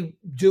would be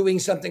doing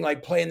something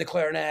like playing the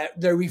clarinet.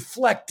 They're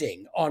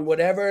reflecting on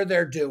whatever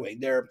they're doing.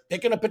 They're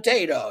picking a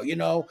potato,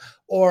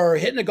 or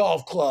hitting a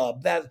golf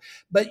club.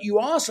 But you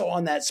also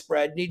on that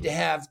spread need to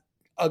have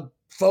a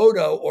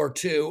photo or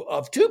two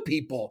of two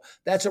people.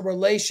 That's a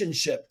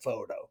relationship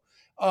photo.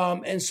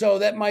 And so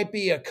that might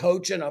be a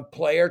coach and a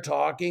player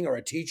talking, or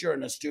a teacher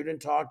and a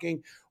student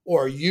talking,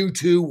 or you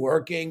two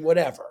working,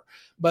 whatever.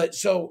 But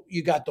so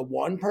you got the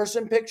one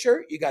person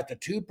picture, you got the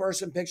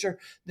 2-person picture,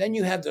 then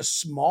you have the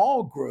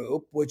small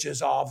group, which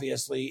is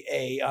obviously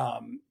a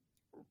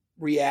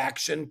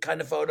reaction kind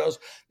of photos.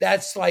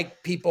 That's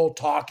like people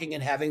talking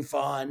and having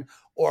fun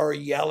or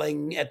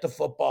yelling at the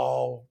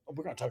football.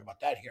 We're going to talk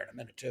about that here in a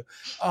minute too.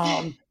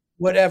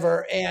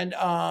 Whatever. And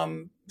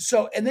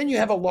and then you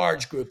have a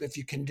large group if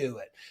you can do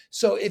it.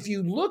 So if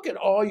you look at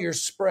all your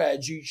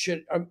spreads,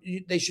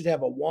 they should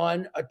have a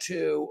 1, a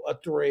 2, a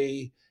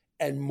 3,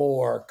 and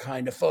more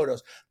kind of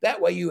photos.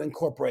 That way you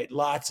incorporate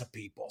lots of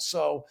people.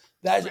 So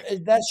that's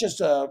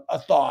just a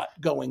thought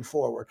going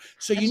forward.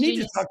 So That's you need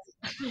genius. to talk.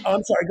 Oh,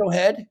 I'm sorry, go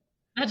ahead.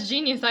 That's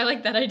genius. I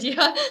like that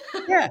idea.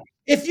 Yeah.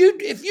 If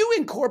you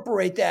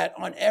incorporate that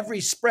on every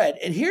spread,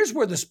 and here's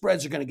where the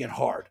spreads are going to get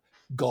hard.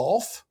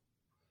 Golf,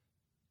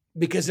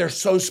 because they're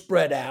so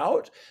spread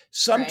out.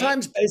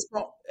 Sometimes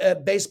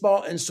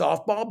baseball and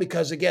softball,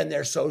 because again,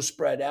 they're so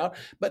spread out.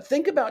 But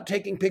think about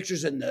taking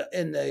pictures in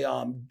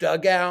the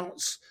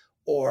dugouts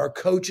or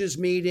coaches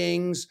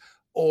meetings,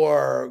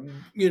 or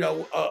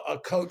a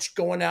coach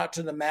going out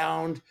to the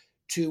mound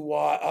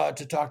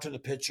to talk to the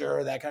pitcher,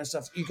 or that kind of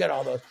stuff. You get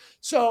all those.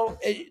 So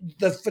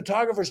the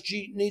photographers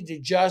need to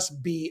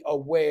just be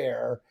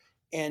aware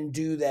and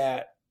do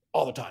that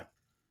all the time.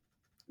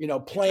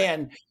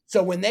 Plan.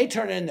 So when they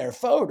turn in their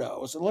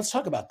photos, and let's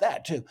talk about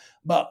that too.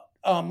 But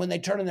when they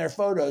turn in their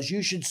photos,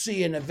 you should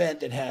see an event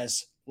that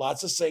has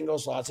lots of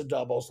singles, lots of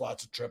doubles,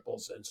 lots of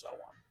triples, and so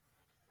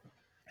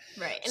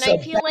on. Right. And so I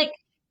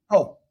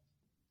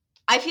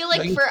feel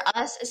like for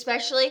us,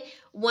 especially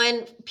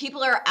when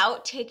people are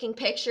out taking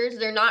pictures,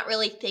 they're not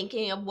really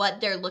thinking of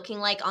what they're looking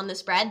like on the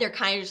spread. They're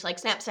kind of just like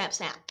snap, snap,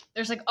 snap.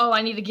 There's like, oh,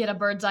 I need to get a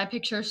bird's eye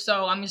picture,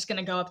 so I'm just going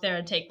to go up there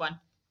and take one.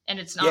 And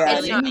it's not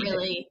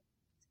really.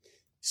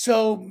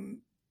 So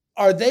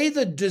are they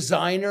the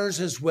designers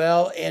as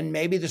well, and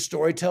maybe the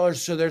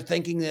storytellers? So they're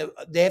thinking that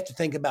they have to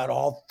think about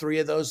all three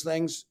of those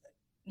things?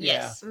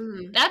 Yes. Yeah.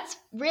 Mm-hmm. That's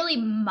really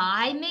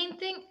my main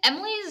thing.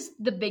 Emily's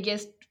the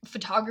biggest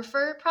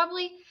photographer,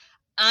 probably.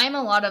 I'm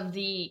a lot of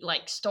the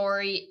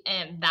story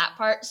and that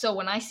part. So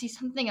when I see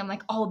something, I'm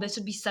like, oh, this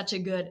would be such a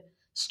good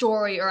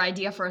story or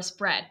idea for a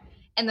spread.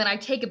 And then I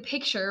take a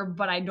picture,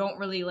 but I don't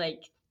really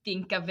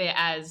think of it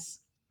as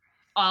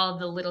all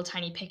the little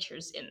tiny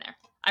pictures in there.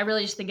 I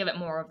really just think of it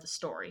more of the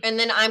story. And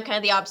then I'm kind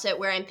of the opposite,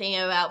 where I'm thinking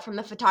about from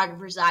the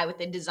photographer's eye with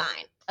the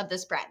design of the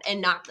spread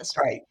and not the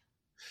story.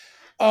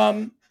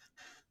 Right.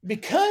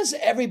 Because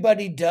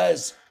everybody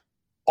does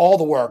all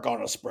the work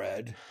on a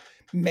spread,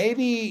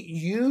 maybe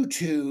you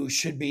two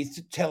should be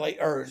telling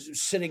or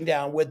sitting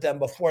down with them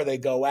before they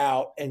go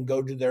out and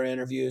go to their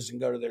interviews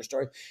and go to their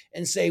stories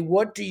and say,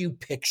 what do you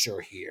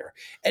picture here?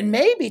 And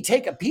maybe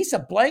take a piece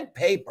of blank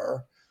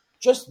paper,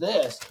 just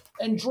this,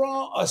 and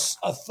draw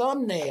a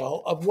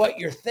thumbnail of what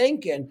you're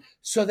thinking,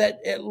 so that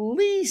at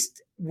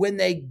least when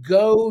they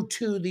go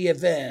to the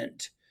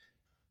event,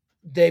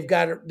 they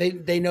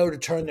know to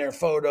turn their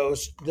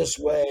photos this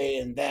way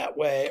and that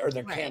way, or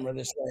their camera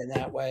this way and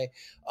that way.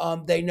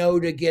 They know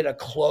to get a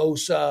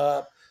close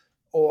up,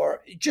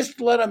 or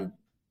just let them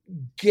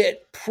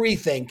get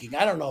pre-thinking.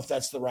 I don't know if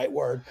that's the right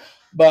word,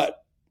 but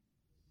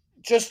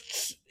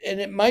and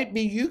it might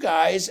be you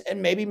guys,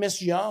 and maybe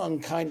Miss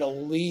Young kind of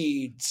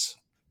leads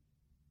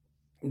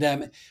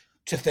them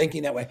to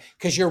thinking that way.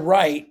 Because you're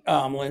right,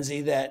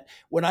 Lindsay, that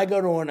when I go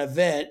to an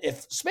event,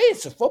 if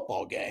it's a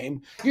football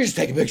game, you're just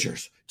taking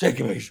pictures.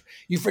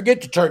 You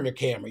forget to turn your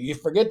camera. You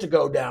forget to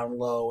go down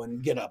low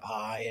and get up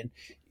high.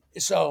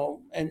 And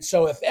so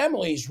if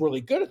Emily's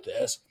really good at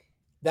this,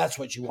 that's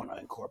what you want to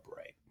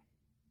incorporate.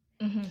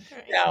 Mm-hmm.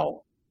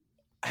 Now,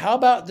 how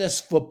about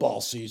this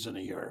football season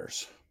of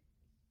yours?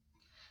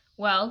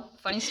 Well,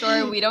 funny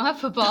story, we don't have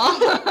football.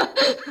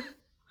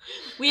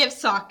 We have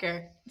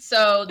soccer.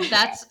 So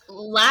that's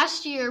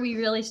last year we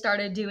really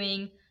started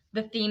doing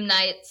the theme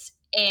nights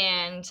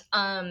and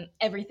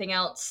everything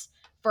else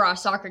for our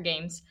soccer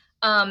games.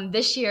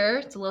 This year,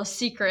 it's a little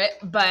secret,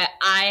 but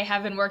I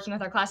have been working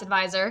with our class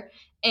advisor,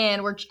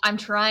 and I'm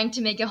trying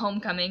to make a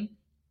homecoming.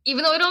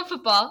 Even though we don't have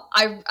football,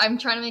 I'm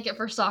trying to make it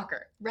for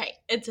soccer. Right.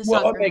 It's a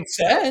soccer. Well, it makes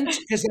sense,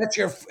 because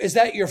is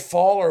that your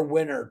fall or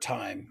winter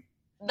time?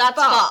 That's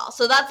fall.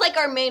 So that's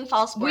our main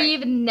fall sport.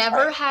 We've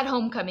never had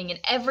homecoming, and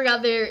every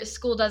other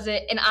school does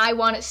it, and I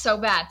want it so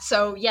bad.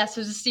 So yes,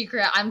 there's a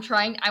secret. I'm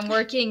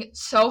working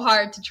so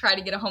hard to try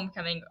to get a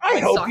homecoming. I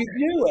hope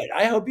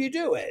you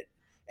do it.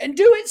 And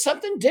do it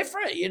something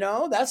different,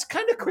 That's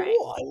kind of cool. Right.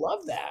 I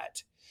love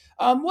that.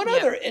 What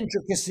other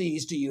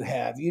intricacies do you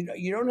have?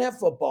 You don't have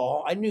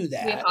football. I knew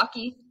that. We have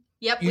hockey.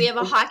 Yep, we have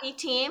a hockey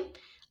team.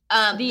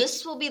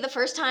 This will be the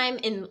first time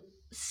in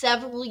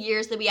several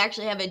years that we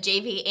actually have a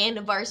JV and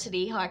a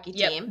varsity hockey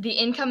team. The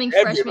incoming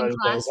freshman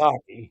class.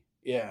 Hockey.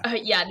 Yeah.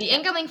 The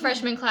incoming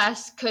freshman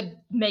class could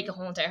make a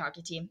whole entire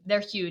hockey team.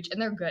 They're huge,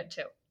 and they're good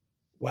too.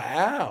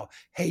 Wow.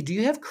 Hey, do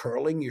you have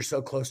curling? You're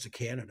so close to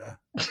Canada.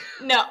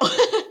 No.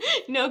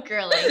 No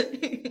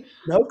curling.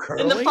 No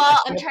curling? In the fall,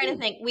 I'm trying to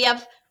think. We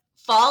have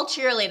fall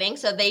cheerleading,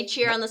 so they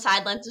cheer on the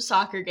sidelines of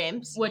soccer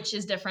games. Which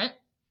is different.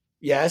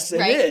 Yes,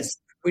 it is.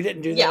 We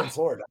didn't do that in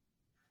Florida.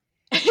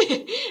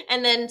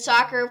 And then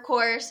soccer, of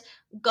course,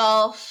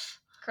 golf.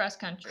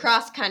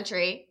 Cross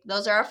country.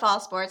 Those are our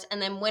fall sports.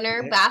 And then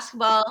winter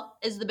basketball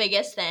is the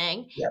biggest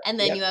thing. Yep. And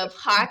then you have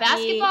hockey.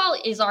 Basketball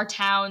is our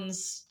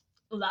town's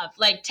love.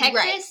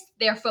 Texas,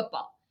 they're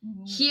football.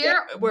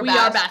 Here, we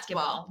are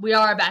basketball. We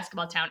are a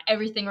basketball town.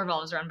 Everything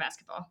revolves around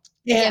basketball.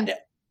 And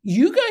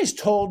You guys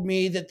told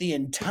me that the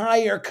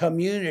entire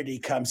community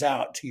comes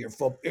out to your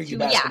football.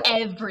 Yeah,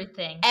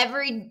 everything.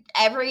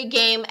 Every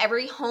game,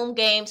 every home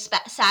game,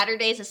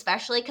 Saturdays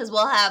especially, because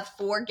we'll have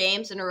 4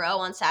 games in a row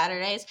on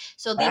Saturdays.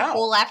 So the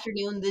whole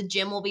afternoon, the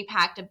gym will be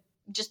packed of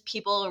just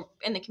people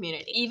in the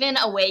community. Even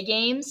away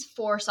games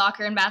for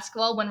soccer and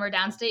basketball when we're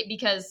downstate,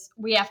 because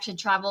we have to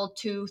travel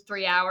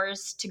 2-3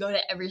 hours to go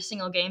to every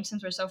single game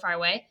since we're so far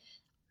away.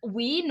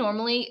 We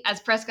normally, as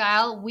Presque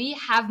Isle, we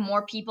have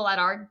more people at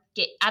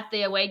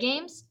the away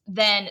games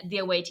than the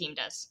away team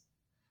does.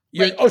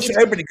 So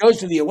everybody goes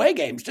to the away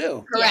games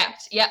too.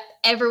 Correct. Yeah.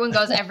 Everyone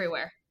goes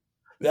everywhere.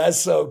 That's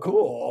so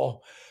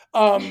cool.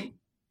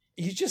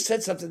 You just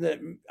said something that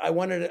I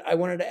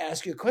wanted to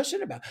ask you a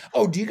question about.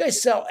 Oh, do you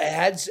guys sell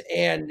ads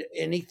and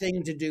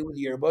anything to do with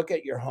yearbook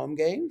at your home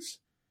games?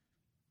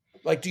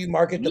 Like, do you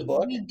market the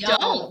book? We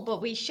don't,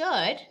 but we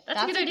should.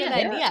 That's a good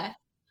idea. Yeah.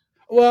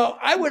 Well,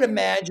 I would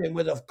imagine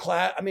with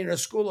a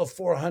school of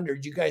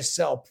 400, you guys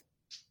sell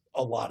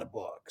a lot of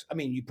books. I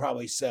mean, you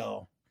probably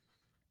sell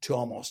to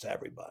almost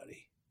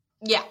everybody.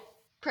 Yeah,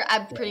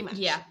 pretty much.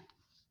 Yeah.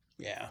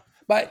 Yeah.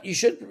 But you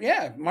should,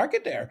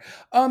 market there.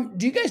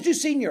 Do you guys do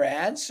senior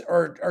ads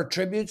or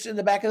tributes in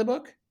the back of the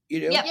book? You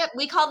do? Yep.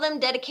 We call them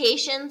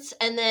dedications.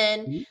 And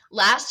then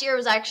last year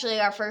was actually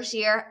our first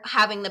year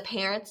having the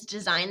parents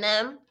design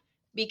them,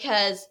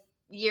 because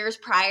years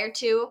prior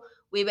to,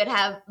 we would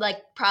have like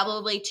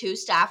probably 2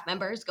 staff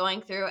members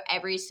going through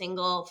every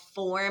single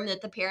form that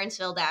the parents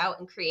filled out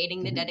and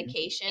creating the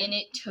dedication. And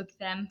it took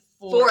them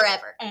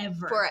forever.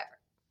 Wow.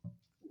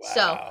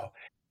 So.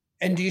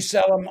 And do you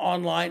sell them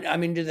online? I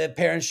mean, do the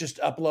parents just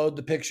upload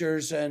the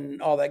pictures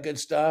and all that good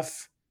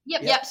stuff?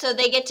 Yep. So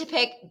they get to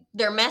pick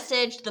their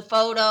message, the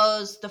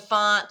photos, the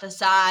font, the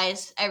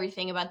size,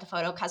 everything about the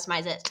photo,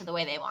 customize it to the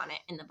way they want it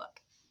in the book.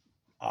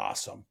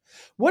 Awesome.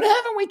 What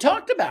haven't we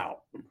talked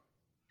about?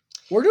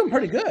 We're doing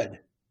pretty good.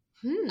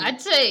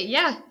 I'd say,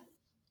 yeah.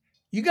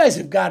 You guys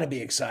have got to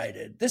be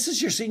excited. This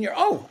is your senior.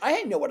 Oh,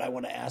 I know what I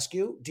want to ask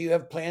you. Do you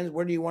have plans?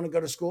 Where do you want to go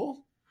to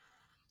school?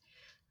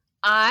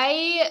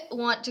 I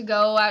want to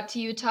go out to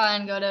Utah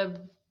and go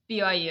to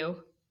BYU.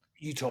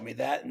 You told me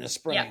that in the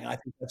spring. Yeah. I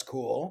think that's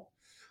cool.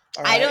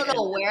 All right. I don't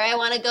know where I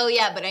want to go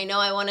yet, but I know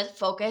I want to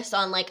focus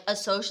on like a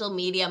social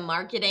media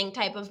marketing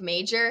type of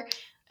major,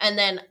 and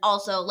then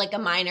also like a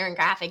minor in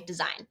graphic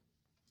design.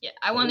 Yeah,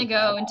 I want to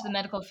go into the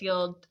medical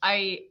field.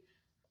 I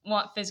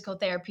want physical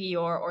therapy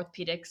or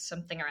orthopedics,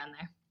 something around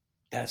there.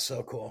 That's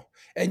so cool.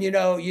 And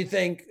you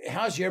think,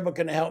 how's yearbook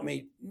going to help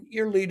me?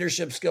 Your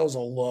leadership skills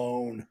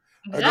alone.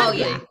 Oh,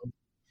 yeah.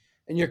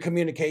 And your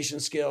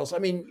communication skills. I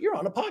mean, you're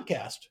on a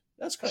podcast.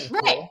 That's kind of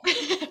right. Cool.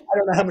 I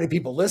don't know how many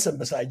people listen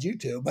besides you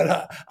two,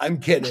 but I'm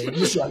kidding.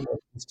 Michelle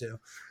listens too.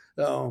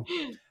 So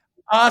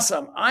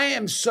awesome. I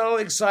am so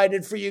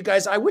excited for you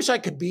guys. I wish I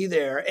could be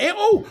there. And,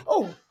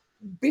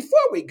 before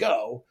we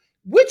go,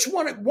 which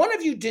one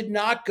of you did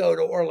not go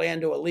to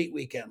Orlando Elite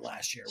Weekend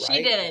last year, right?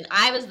 She didn't.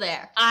 I was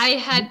there. I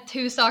had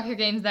 2 soccer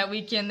games that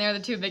weekend. They're the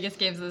 2 biggest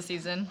games of the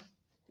season.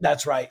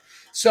 That's right.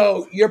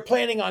 So you're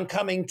planning on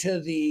coming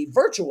to the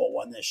virtual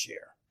one this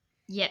year?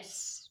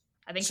 Yes,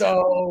 I think so.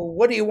 So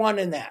what do you want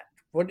in that?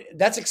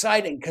 That's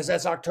exciting because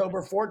that's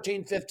October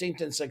 14th,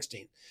 15th, and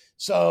 16th.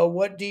 So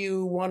what do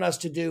you want us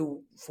to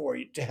do for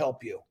you to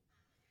help you?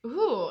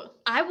 Ooh,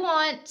 I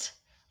want,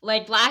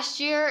 like last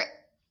year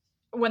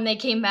when they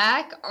came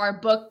back, our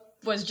book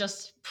was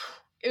just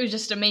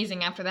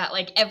amazing after that.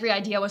 Like every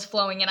idea was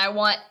flowing, and I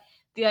want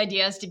the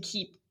ideas to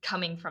keep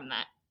coming from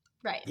that.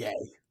 Right. Yay.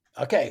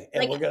 Okay.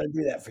 And we're going to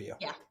do that for you.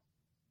 Yeah.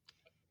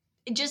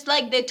 Just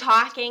like the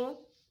talking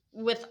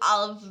with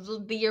all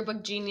of the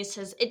yearbook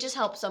geniuses, it just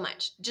helps so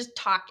much. Just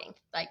talking.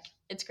 Like,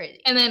 it's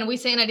crazy. And then we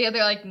say an idea,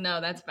 they're like,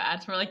 no, that's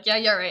bad. We're like, yeah,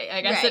 you're right.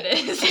 I guess it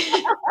is.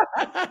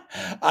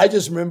 I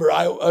just remember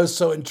I was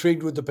so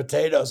intrigued with the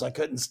potatoes. I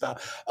couldn't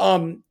stop.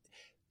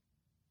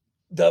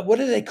 What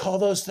do they call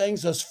those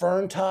things? Those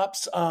fern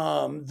tops?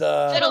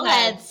 The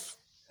fiddleheads.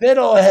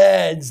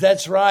 Fiddleheads.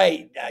 That's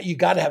right. You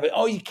got to have it.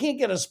 Oh, you can't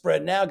get a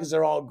spread now because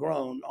they're all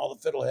grown. All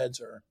the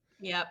fiddleheads are.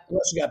 Yep.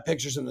 Unless you got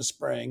pictures in the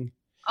spring.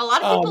 A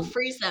lot of people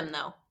freeze them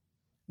though.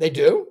 They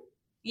do?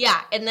 Yeah,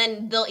 and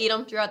then they'll eat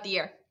them throughout the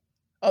year.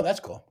 Oh, that's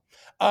cool.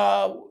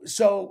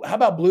 So how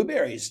about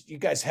blueberries? You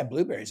guys have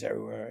blueberries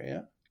everywhere,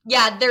 yeah?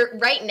 Yeah, they're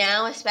right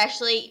now,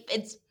 especially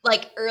it's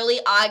like early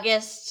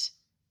August,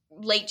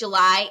 late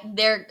July.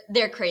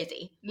 They're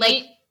crazy.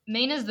 Like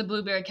Maine is the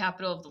blueberry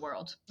capital of the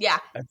world. Yeah.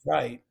 That's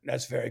right.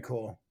 That's very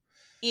cool.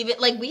 Even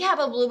like we have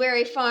a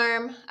blueberry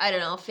farm, I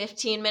don't know,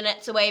 15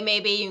 minutes away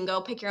maybe. You can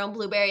go pick your own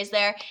blueberries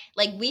there.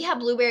 Like we have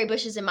blueberry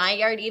bushes in my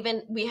yard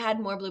even. We had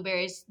more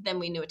blueberries than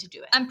we knew what to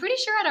do with. I'm pretty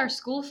sure at our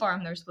school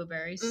farm there's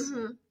blueberries.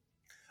 Mm-hmm.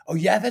 Oh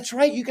yeah, that's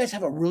right. You guys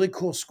have a really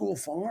cool school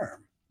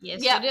farm.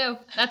 Yes, we do.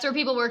 That's where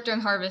people work during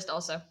harvest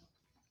also.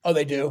 Oh,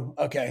 they do?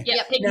 Okay.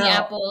 Yeah, picking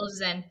apples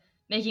and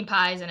making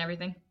pies and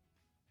everything.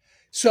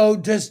 So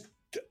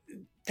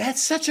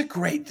that's such a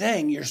great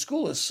thing. Your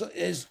school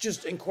is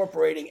just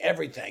incorporating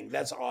everything.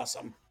 That's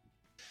awesome.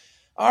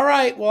 All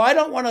right. Well, I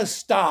don't want to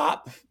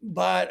stop,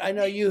 but I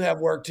know you have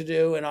work to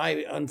do, and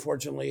I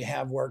unfortunately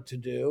have work to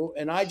do,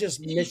 and I just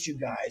miss you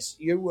guys.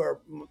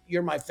 You're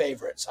my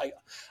favorites.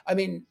 I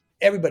mean,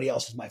 everybody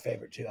else is my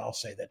favorite too. I'll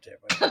say that to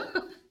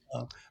everybody.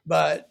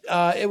 But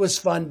it was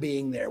fun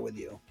being there with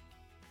you.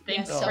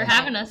 Thanks for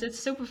having us. It's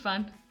super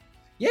fun.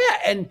 Yeah,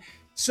 and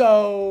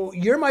so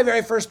you're my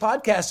very first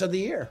podcast of the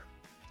year.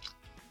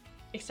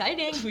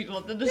 Exciting. We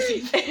both did the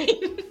same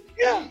thing.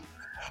 Yeah.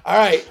 All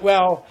right.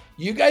 Well,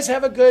 you guys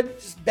have a good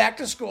back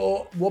to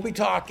school. We'll be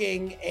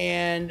talking.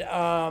 And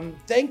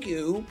thank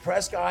you,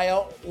 Presque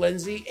Isle,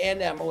 Lindsay,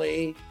 and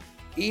Emily,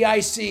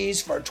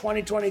 EICs for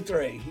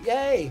 2023.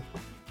 Yay.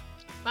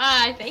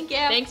 Bye. Thank you.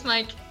 Thanks,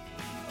 Mike.